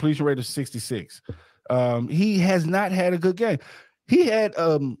 Completion rate of 66. He has not had a good game. He had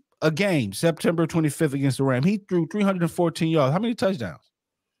a game September 25th against the Rams. He threw 314 yards. How many touchdowns?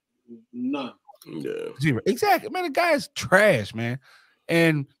 None. Yeah. Zero. Exactly. Man, the guy is trash, man.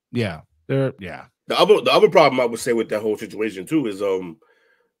 And The other problem I would say with that whole situation too is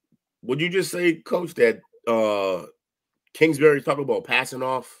would you just say, Coach, that Kingsbury's talking about passing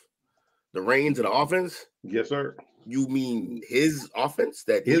off the reins of the offense? Yes, sir. You mean his offense?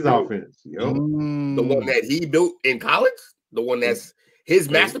 His offense, the one that he built in college, the one that's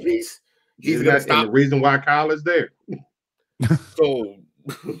his masterpiece. He's gonna stop. The reason why Kyle is there. So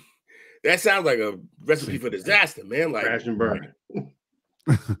that sounds like a recipe for disaster, man. Like crash and burn.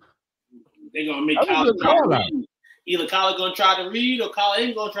 They're gonna make Kyle. Either Kyler gonna try to read or Kyler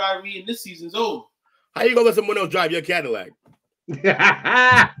ain't gonna try to read, and this season's over. How you gonna let someone else drive your Cadillac?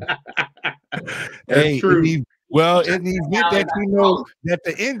 Hey, true. Well, in the event that you know that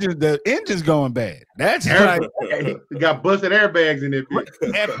the engine's going bad, that's right. You got busted airbags in there.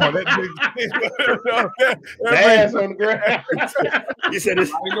 Ass on the ground. You said it's.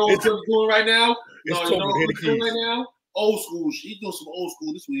 You know what he's doing right now? No, you know what he's doing right now? Old school. He's doing some old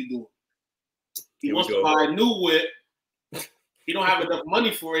school. This is what he's doing. He wants to buy a new whip. He don't have enough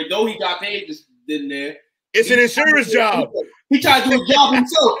money for it, though. He got paid just in there. It's an insurance job. He tried to do a job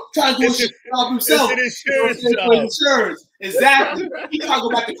himself. It's an insurance job. Insurance. Exactly. He tried to go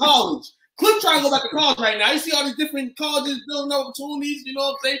back to college. Cliff trying to go back to college right now. You see all these different colleges building opportunities. You know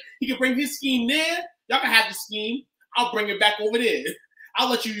what I'm saying? He can bring his scheme there. Y'all can have the scheme. I'll bring it back over there. I'll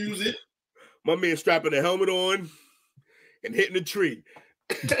let you use it. My man strapping the helmet on and hitting the tree.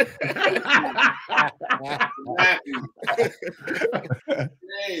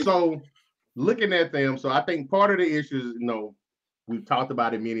 So looking at them, so I think part of the issues, we've talked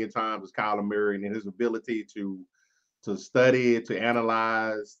about it many times, is Kyler Murray and his ability to study, to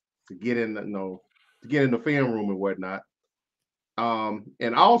analyze, to get in, to get in the film room and whatnot.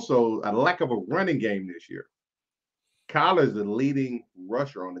 And also a lack of a running game this year. Kyler is the leading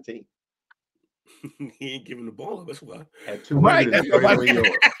rusher on the team. He ain't giving the ball up. That's why. At 233 yards.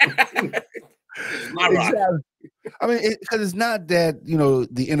 Exactly. I mean, because it's not that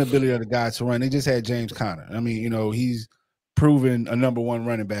the inability of the guys to run. They just had James Conner. I mean, he's proven a #1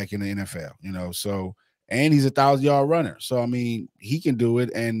 running back in the NFL. So, and he's a 1,000-yard runner. So I mean, he can do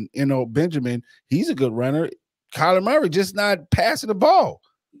it. And Benjamin, he's a good runner. Kyler Murray just not passing the ball.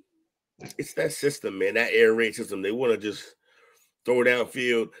 It's that system, man. That air raid system. They want to just throw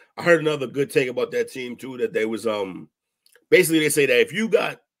downfield. I heard another good take about that team too. That they was basically they say that if you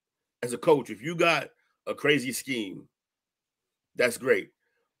got, as a coach, if you got a crazy scheme, that's great.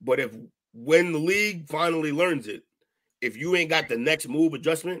 But when the league finally learns it, if you ain't got the next move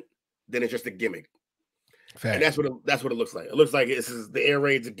adjustment, then it's just a gimmick. Fact. And that's what it looks like. It looks like this is the air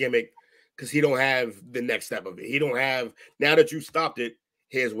raid's a gimmick because he don't have the next step of it. He don't have, now that you stopped it,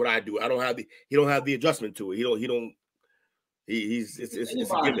 here's what I do. He don't have the adjustment to it. It's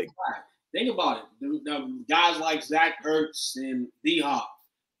a gimmick. Think about it. The guys like Zach Ertz and D-Hop,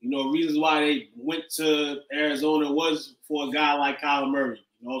 reasons why they went to Arizona was for a guy like Kyler Murray.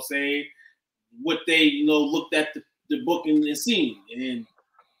 You know what I'm saying? What they, looked at the book and seen. And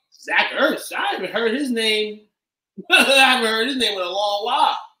Zach Ertz, I haven't heard his name. I haven't heard his name in a long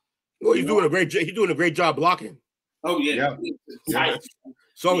while. Well, he's doing a great job blocking. Oh, yeah.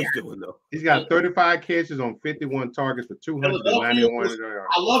 So he's doing, though. He's got 35 catches on 51 targets for 291 yards.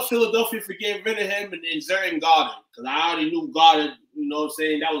 I love Philadelphia for getting rid of him and inserting Goddard because I already knew Goddard, what I'm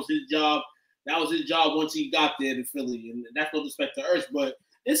saying? That was his job. That was his job once he got there to Philly. And that's no respect to Ertz, but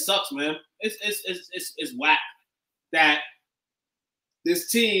it sucks, man. It's whack that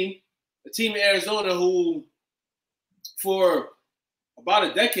this team, the team in Arizona who for about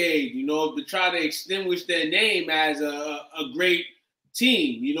a decade, to try to extinguish their name as a great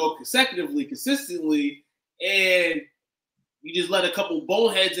team, consecutively, consistently, and you just let a couple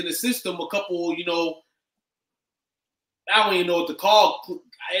boneheads in the system, a couple, I don't even know what to call,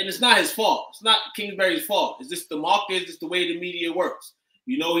 and it's not his fault. It's not Kingsbury's fault. It's just the market. It's just the way the media works.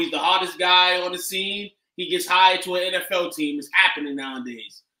 He's the hottest guy on the scene. He gets hired to an NFL team. It's happening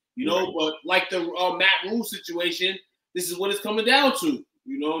nowadays, right. But like the Matt Rule situation, this is what it's coming down to.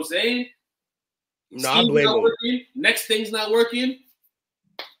 You know what I'm saying? No, I blame him. Next thing's not working.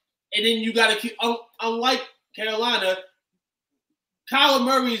 And then you got to keep, unlike Carolina, Kyler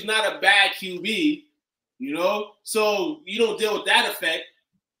Murray is not a bad QB, so you don't deal with that effect.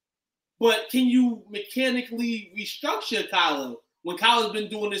 But can you mechanically restructure Kyler when Kyler's been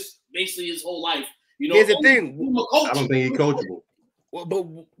doing this basically his whole life? Here's the thing. I don't think he's coachable. Well, but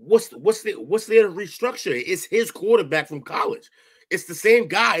what's there to restructure? It's his quarterback from college. It's the same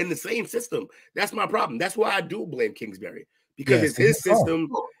guy in the same system. That's my problem. That's why I do blame Kingsbury. Because it's his system.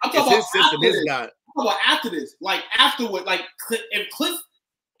 It's his system, his guy. How about after this? Like afterward, like if Cliff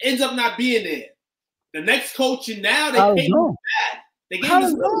ends up not being there, the next coach and now they pay him bad. They gave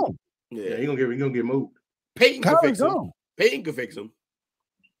him gone. Yeah, he's gonna get moved. Peyton can fix him. Peyton can fix him.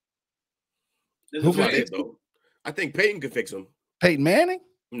 Who can fix him? I think Peyton can fix him. Peyton Manning?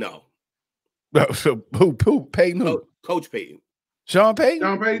 No. So who? Peyton who? Coach Peyton. Sean Payton?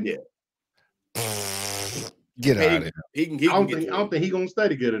 Sean Payton? Yeah. Get out of here. He can I don't think he's gonna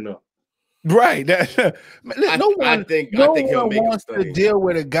study good enough. Right. No one wants to deal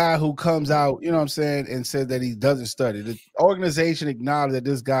with a guy who comes out, you know what I'm saying, and says that he doesn't study. The organization acknowledged that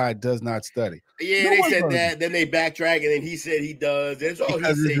this guy does not study. Yeah, they said that. Then they backtrack, and then he said he does. That's all he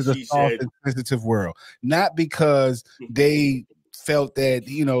said. This is a soft and sensitive world, not because they felt that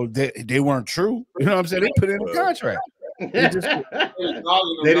they weren't true. You know what I'm saying? They put in a contract. They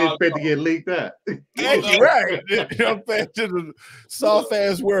didn't expect to get leaked out. Right. You know what I'm saying? To the soft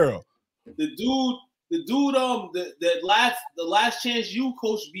ass world. The last chance you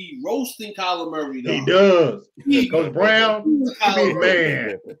coach be roasting Kyler Murray. Though. He does. Coach Brown,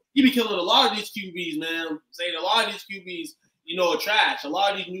 man. He be killing a lot of these QBs, man. Saying a lot of these QBs, are trash. A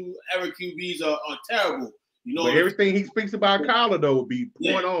lot of these new era QBs are terrible. But everything he speaks about Kyler though would be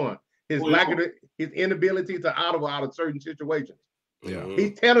point on. His his inability to out of certain situations. Yeah,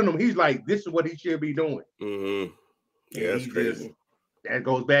 he's telling them, he's like, this is what he should be doing. Mm-hmm. Yeah, that's crazy. That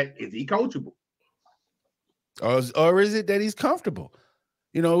goes back, is he coachable? Or is it that he's comfortable?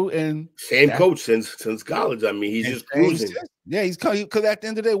 And same coach since college. I mean, he's just cruising. Yeah, because at the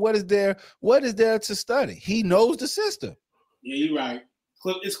end of the day, what is there to study? He knows the system. Yeah, you're right.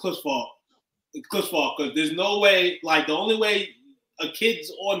 It's Cliff's fault. It's Cliff's fault because there's no way. Like the only way a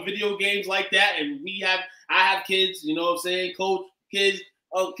kid's on video games like that, and I have kids. You know what I'm saying? Coach kids.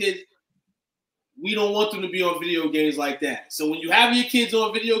 We don't want them to be on video games like that. So when you have your kids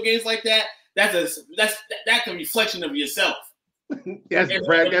on video games like that, that's a reflection of yourself. That's a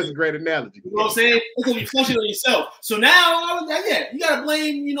great analogy. You know what I'm saying? It's a reflection of yourself. So now, you gotta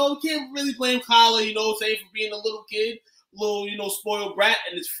blame. You can't really blame Kyler. You know what I'm saying, for being a little kid, spoiled brat,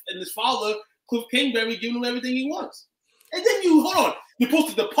 and his father, Cliff Kingsbury, giving him everything he wants. And then you're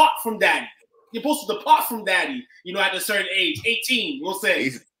supposed to depart from daddy. At a certain age, 18, we'll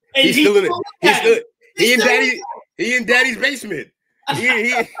say. He's still in it. He in daddy's basement.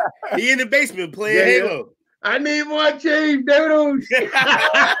 He in the basement playing Halo. I need more cheese doodles.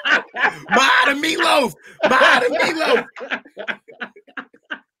 Buy the meatloaf.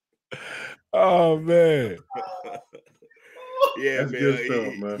 Oh man. Yeah, that's man. Good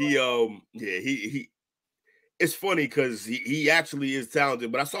stuff, man. He it's funny because he actually is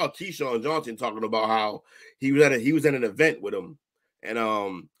talented. But I saw Keyshawn Johnson talking about how he was at an event with him, and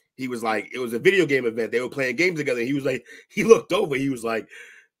he was like, it was a video game event. They were playing games together. And he was like, he looked over. He was like,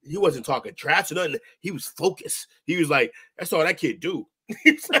 he wasn't talking trash or nothing. He was focused. He was like, that's all that kid do.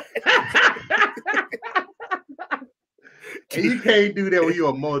 And you can't do that when you're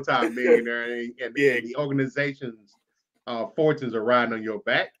a multi-millionaire and the organization's fortunes are riding on your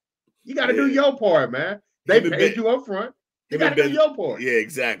back. You got to do your part, man. They paid you up front. You got to do your part. Yeah,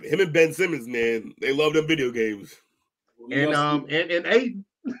 exactly. Him and Ben Simmons, man, they love them video games. And Aiden.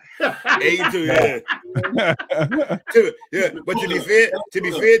 Aiden too, yeah. But to be fair,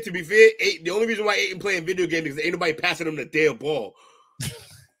 Aiden, the only reason why Aiden playing video games is ain't nobody passing him the damn ball.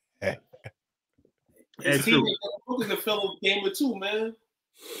 His teammate Booker's a fellow gamer too, man.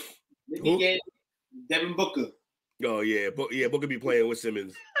 Devin Booker. Oh yeah, Booker be playing with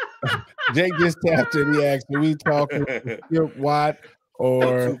Simmons. Jake just tapped in. He asked, "Are we talking Skip Watt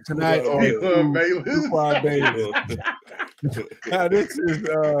or tonight or Quad Bayless?" Now this is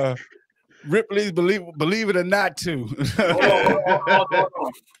Ripley's Believe It or Not too. Hold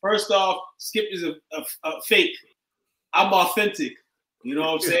on. First off, Skip is a fake. I'm authentic. You know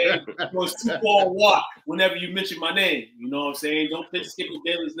what I'm saying? It's 2 Paul Watt whenever you mention my name. You know what I'm saying? Don't put Skippy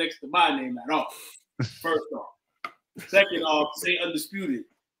Bayless next to my name at all. First off. Second off, say undisputed.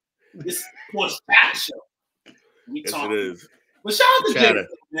 This was passion. We yes, talking. It is. But shout out to Jake,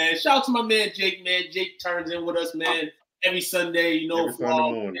 man. Shout out to my man Jake, man. Jake turns in with us, man, every Sunday. For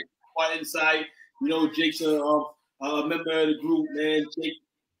our insight. Jake's a member of the group, man. Jake,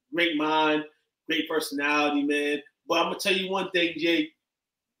 great mind, great personality, man. But I'm gonna tell you one thing, Jake.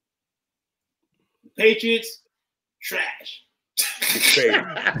 The Patriots, trash.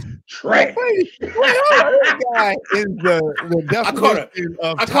 Trash. That guy is the definition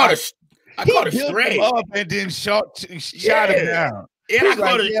of I caught a stray up and then shot him down.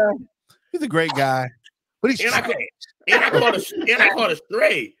 And he's a great guy, but he's I caught a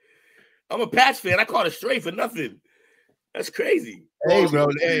stray. I'm a Pats fan. I caught a stray for nothing. That's crazy. Hey, bro.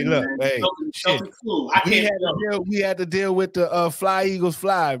 Hey, look. Hey, we had to deal with the Fly Eagles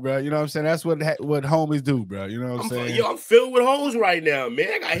Fly, bro. You know what I'm saying? That's what homies do, bro. You know what I'm saying? I'm filled with hoes right now, man.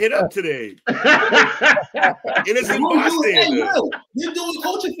 I got hit up today. Innocent bystander. You're doing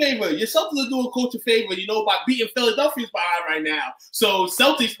coach a favor. Your Celtics are doing coach a favor, by beating Philadelphia's behind right now. So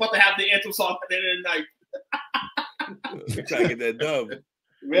Celtics about to have the anthem song at the end of the night. We're trying to get that dub.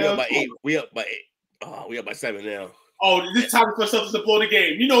 We up by 8. We up by 7 now. Oh, this time for something to blow the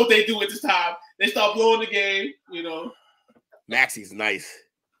game. You know what they do at this time? They start blowing the game. Maxie's nice.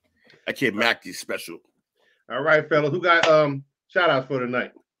 That kid Maxie's special. All right, fellas. Who got shout outs for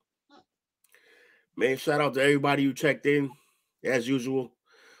tonight? Man, shout out to everybody who checked in, as usual.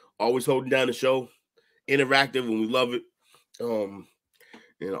 Always holding down the show. Interactive, and we love it.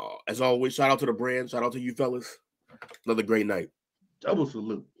 As always, shout out to the brand. Shout out to you fellas. Another great night. Double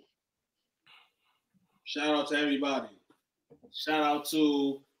salute. Shout out to everybody. Shout out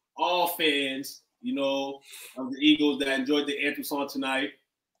to all fans, of the Eagles that enjoyed the anthem song tonight.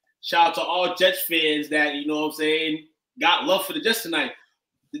 Shout out to all Jets fans that, got love for the Jets tonight.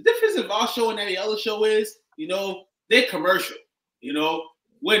 The difference of our show and any other show is, they're commercial.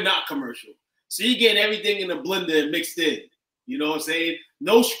 We're not commercial. So you're getting everything in a blender and mixed in. You know what I'm saying?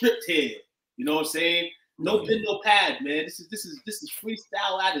 No script here. You know what I'm saying? No pen, no pad, man. This is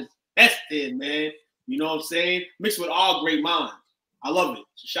freestyle at its best here, man. You know what I'm saying? Mixed with all great minds. I love it.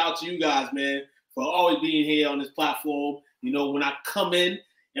 So shout out to you guys, man, for always being here on this platform. When I come in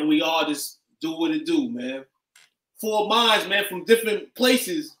and we all just do what it do, man. 4 minds, man, from different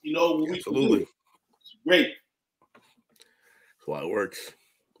places, when Absolutely. We it's great. That's why it works.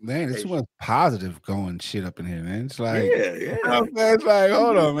 Man, this one's positive going shit up in here, man. It's like, yeah. It's like,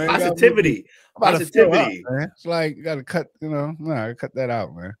 hold on, man. Positivity. Positivity. Out, man. It's like, you got to cut, cut that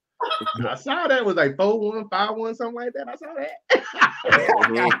out, man. I saw that was like 4-1, 5-1, something like that. I saw that.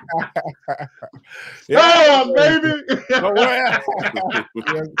 Oh, baby.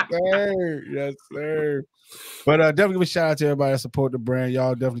 Yes, sir. But definitely give a shout out to everybody that support the brand.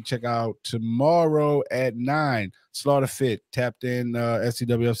 Y'all definitely check out tomorrow at 9. Slaughter Fit tapped in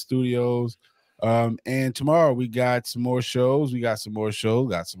STWF Studios. And tomorrow we got some more shows. And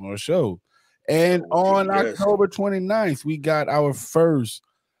on October 29th, we got our first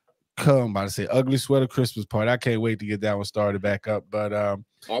Ugly Sweater Christmas party. I can't wait to get that one started back up. But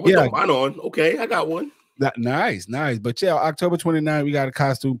mine on. Okay, I got one. Nice. But yeah, October 29th, we got a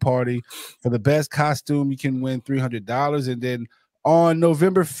costume party. For the best costume, you can win $300. And then on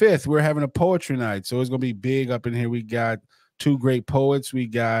November 5th, we're having a poetry night. So it's going to be big up in here. We got 2 great poets. We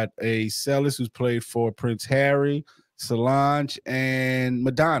got a cellist who's played for Prince Harry, Solange, and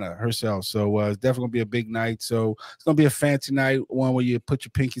Madonna herself. So it's definitely gonna be a big night. So it's gonna be a fancy night, one where you put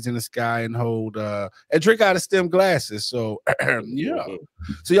your pinkies in the sky and hold and drink out of stem glasses. So yeah.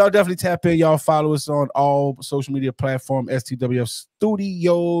 So y'all definitely tap in. Y'all follow us on all social media platforms, STWF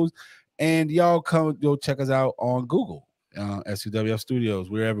Studios, and y'all go check us out on Google. STWF Studios.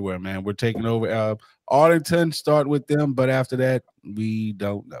 We're everywhere, man. We're taking over Arlington. Start with them, but after that, we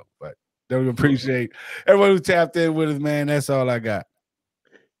don't know. But we appreciate everyone who tapped in with us, man. That's all I got.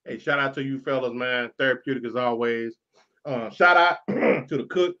 Hey, shout out to you fellas, man. Therapeutic as always. Shout out to the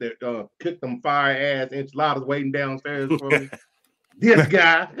cook that cooked them fire ass enchiladas waiting downstairs for me. This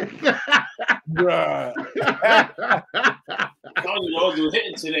guy. Those were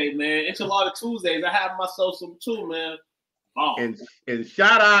hitting today, man. Enchilada Tuesdays. I have myself some too, man. Oh. And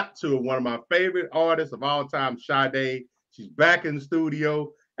shout out to one of my favorite artists of all time, Sade. She's back in the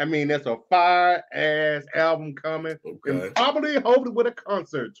studio. I mean, that's a fire-ass album coming. Okay. And probably, hopefully, with a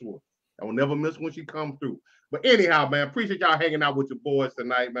concert tour. I will never miss when she comes through. But anyhow, man, appreciate y'all hanging out with your boys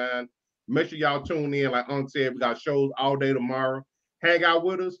tonight, man. Make sure y'all tune in. Like Unc said, we got shows all day tomorrow. Hang out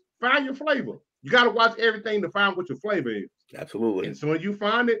with us. Find your flavor. You got to watch everything to find what your flavor is. Absolutely. And so when you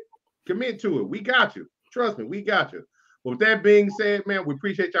find it, commit to it. We got you. Trust me, we got you. But with that being said, man, we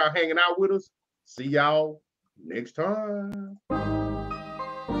appreciate y'all hanging out with us. See y'all next time.